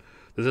know.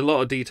 There's a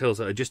lot of details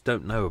that I just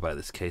don't know about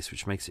this case,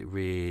 which makes it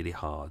really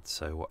hard.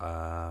 So,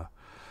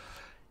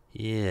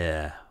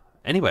 yeah.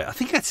 Anyway, I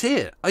think that's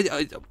it.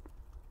 I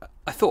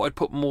thought I'd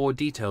put more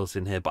details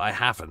in here, but I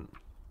haven't.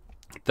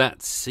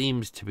 That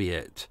seems to be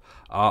it.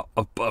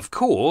 Of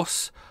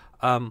course,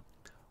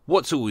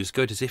 what's always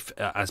good is if,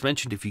 as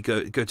mentioned, if you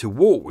go to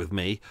walk with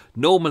me,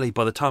 normally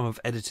by the time I've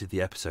edited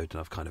the episode and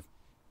I've kind of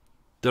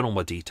done all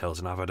my details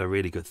and I've had a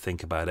really good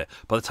think about it,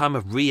 by the time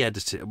I've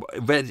edited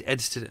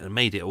it and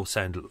made it all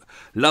sound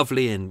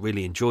lovely and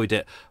really enjoyed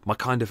it,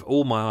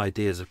 all my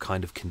ideas have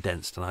kind of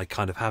condensed, and I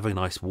kind of have a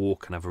nice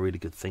walk and have a really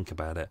good think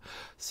about it.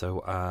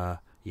 So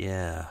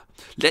yeah,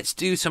 let's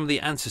do some of the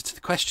answers to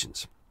the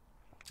questions.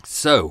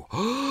 So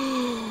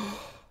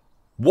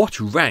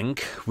what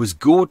rank was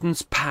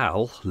Gordon's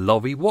pal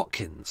Laurie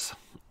Watkins?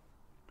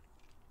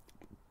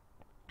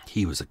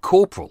 He was a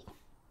corporal.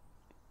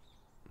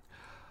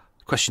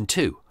 Question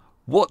 2.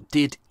 What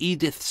did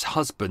Edith's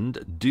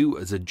husband do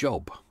as a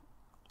job?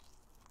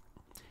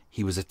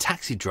 He was a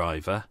taxi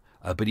driver,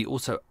 but he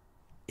also,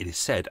 it is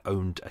said,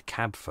 owned a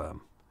cab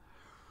firm.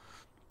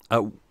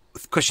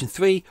 Question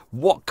 3.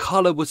 What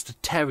colour was the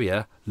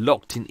terrier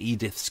locked in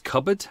Edith's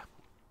cupboard?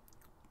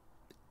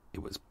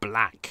 It was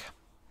black.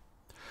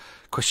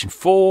 Question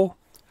 4.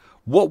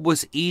 What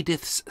was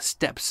Edith's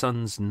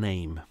stepson's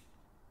name?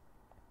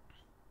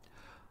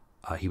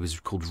 He was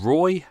called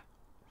Roy.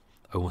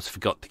 I almost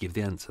forgot to give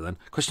the answer then.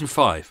 Question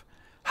 5.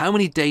 How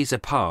many days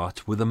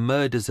apart were the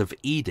murders of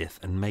Edith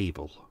and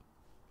Mabel?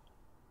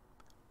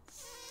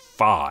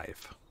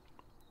 5.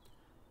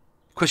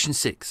 Question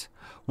 6.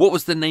 What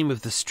was the name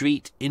of the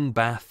street in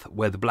Bath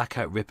where the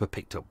Blackout Ripper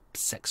picked up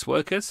sex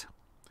workers?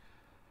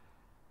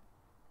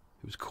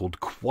 It was called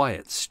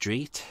Quiet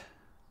Street.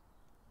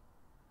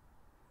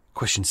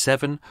 Question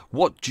 7.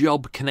 What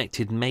job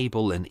connected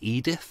Mabel and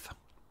Edith?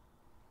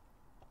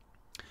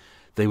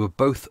 They were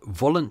both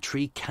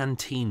voluntary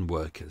canteen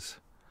workers.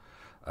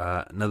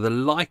 Now,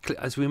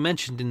 as we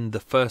mentioned in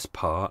the first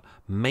part,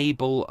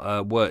 Mabel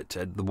worked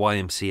at the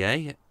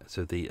YMCA,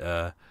 so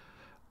the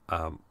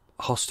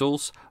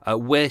hostels,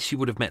 where she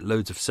would have met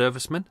loads of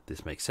servicemen.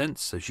 This makes sense.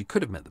 So she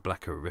could have met the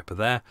Blackout Ripper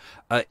there.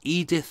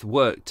 Edith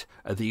worked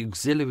at the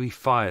Auxiliary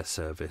Fire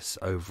Service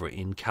over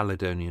in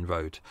Caledonian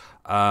Road,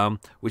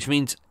 which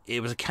means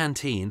it was a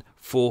canteen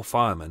for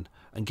firemen.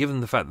 And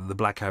given the fact that the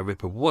Blackout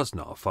Ripper was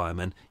not a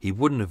fireman, he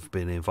wouldn't have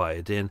been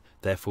invited in.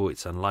 Therefore,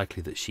 it's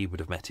unlikely that she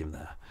would have met him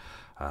there.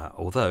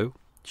 Although,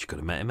 she could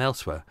have met him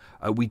elsewhere.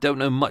 We don't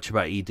know much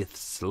about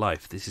Edith's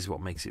life. This is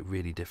what makes it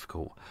really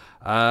difficult.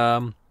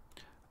 Question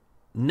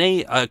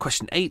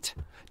 8.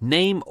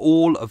 Name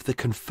all of the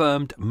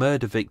confirmed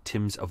murder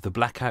victims of the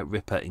Blackout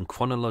Ripper in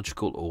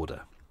chronological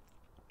order.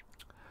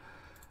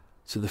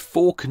 So the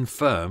 4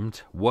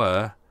 confirmed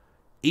were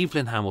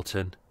Evelyn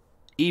Hamilton,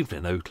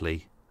 Evelyn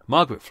Oakley,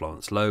 Margaret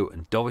Florence Lowe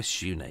and Doris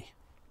Jeunet.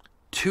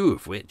 2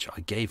 of which I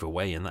gave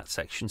away in that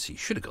section, so you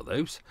should have got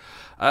those.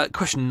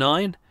 Question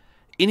 9.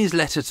 In his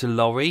letter to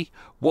Laurie,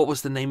 what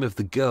was the name of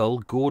the girl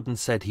Gordon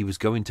said he was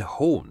going to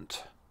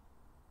haunt?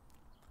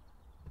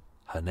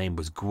 Her name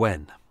was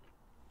Gwen.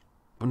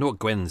 I wonder what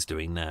Gwen's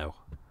doing now.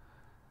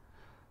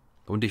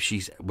 I wonder if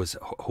she was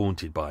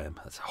haunted by him.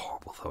 That's a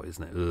horrible thought,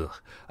 isn't it?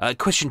 Ugh.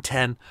 Question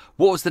 10.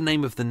 What was the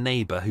name of the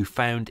neighbour who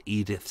found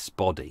Edith's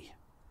body?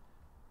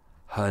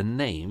 Her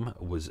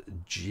was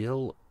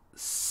Jill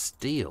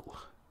Steele.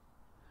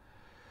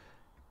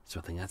 So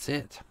I think that's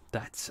it.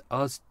 That's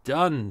us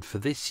done for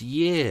this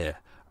year.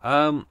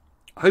 I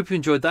hope you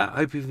enjoyed that. I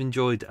hope you've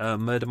enjoyed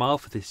Murder Mile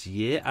for this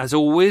year. As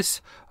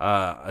always,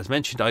 as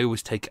mentioned, I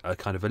always take a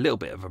kind of a little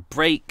bit of a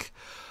break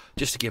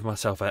just to give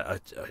myself a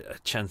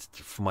chance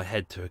for my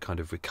head to kind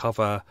of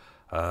recover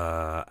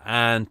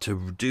and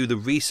to do the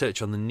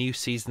research on the new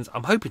seasons.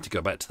 I'm hoping to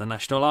go back to the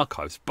National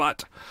Archives,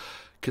 but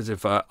because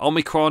of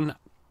Omicron,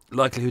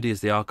 likelihood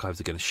is the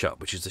archives are going to shut,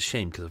 which is a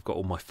shame because I've got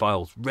all my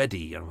files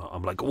ready and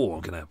I'm like, oh,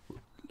 I'm going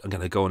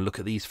to go and look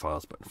at these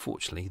files, but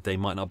unfortunately they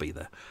might not be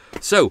there.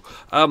 So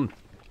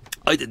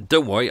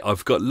don't worry,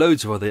 I've got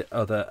loads of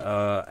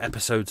other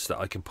episodes that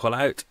I can pull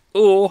out,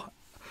 or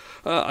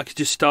I could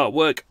just start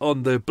work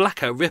on the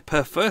Blackout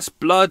Ripper First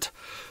Blood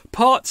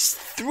Parts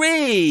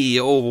 3,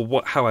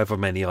 or however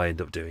many I end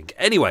up doing.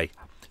 Anyway,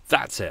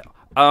 that's it.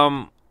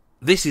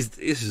 this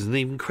isn't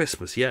even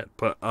Christmas yet,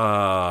 but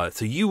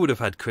so you would have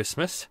had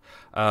Christmas,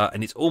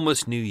 and it's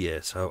almost New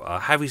Year. So I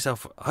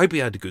hope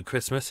you had a good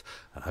Christmas,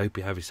 and I hope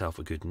you have yourself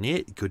a good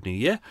New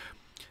Year.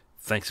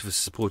 Thanks for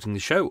supporting the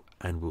show,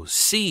 and we'll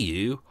see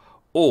you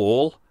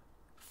all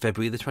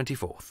February the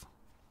 24th.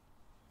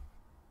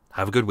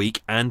 Have a good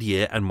week and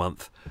year and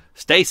month.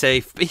 Stay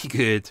safe, be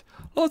good,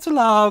 lots of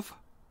love.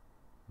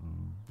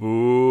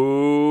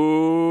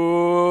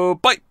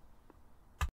 Bye.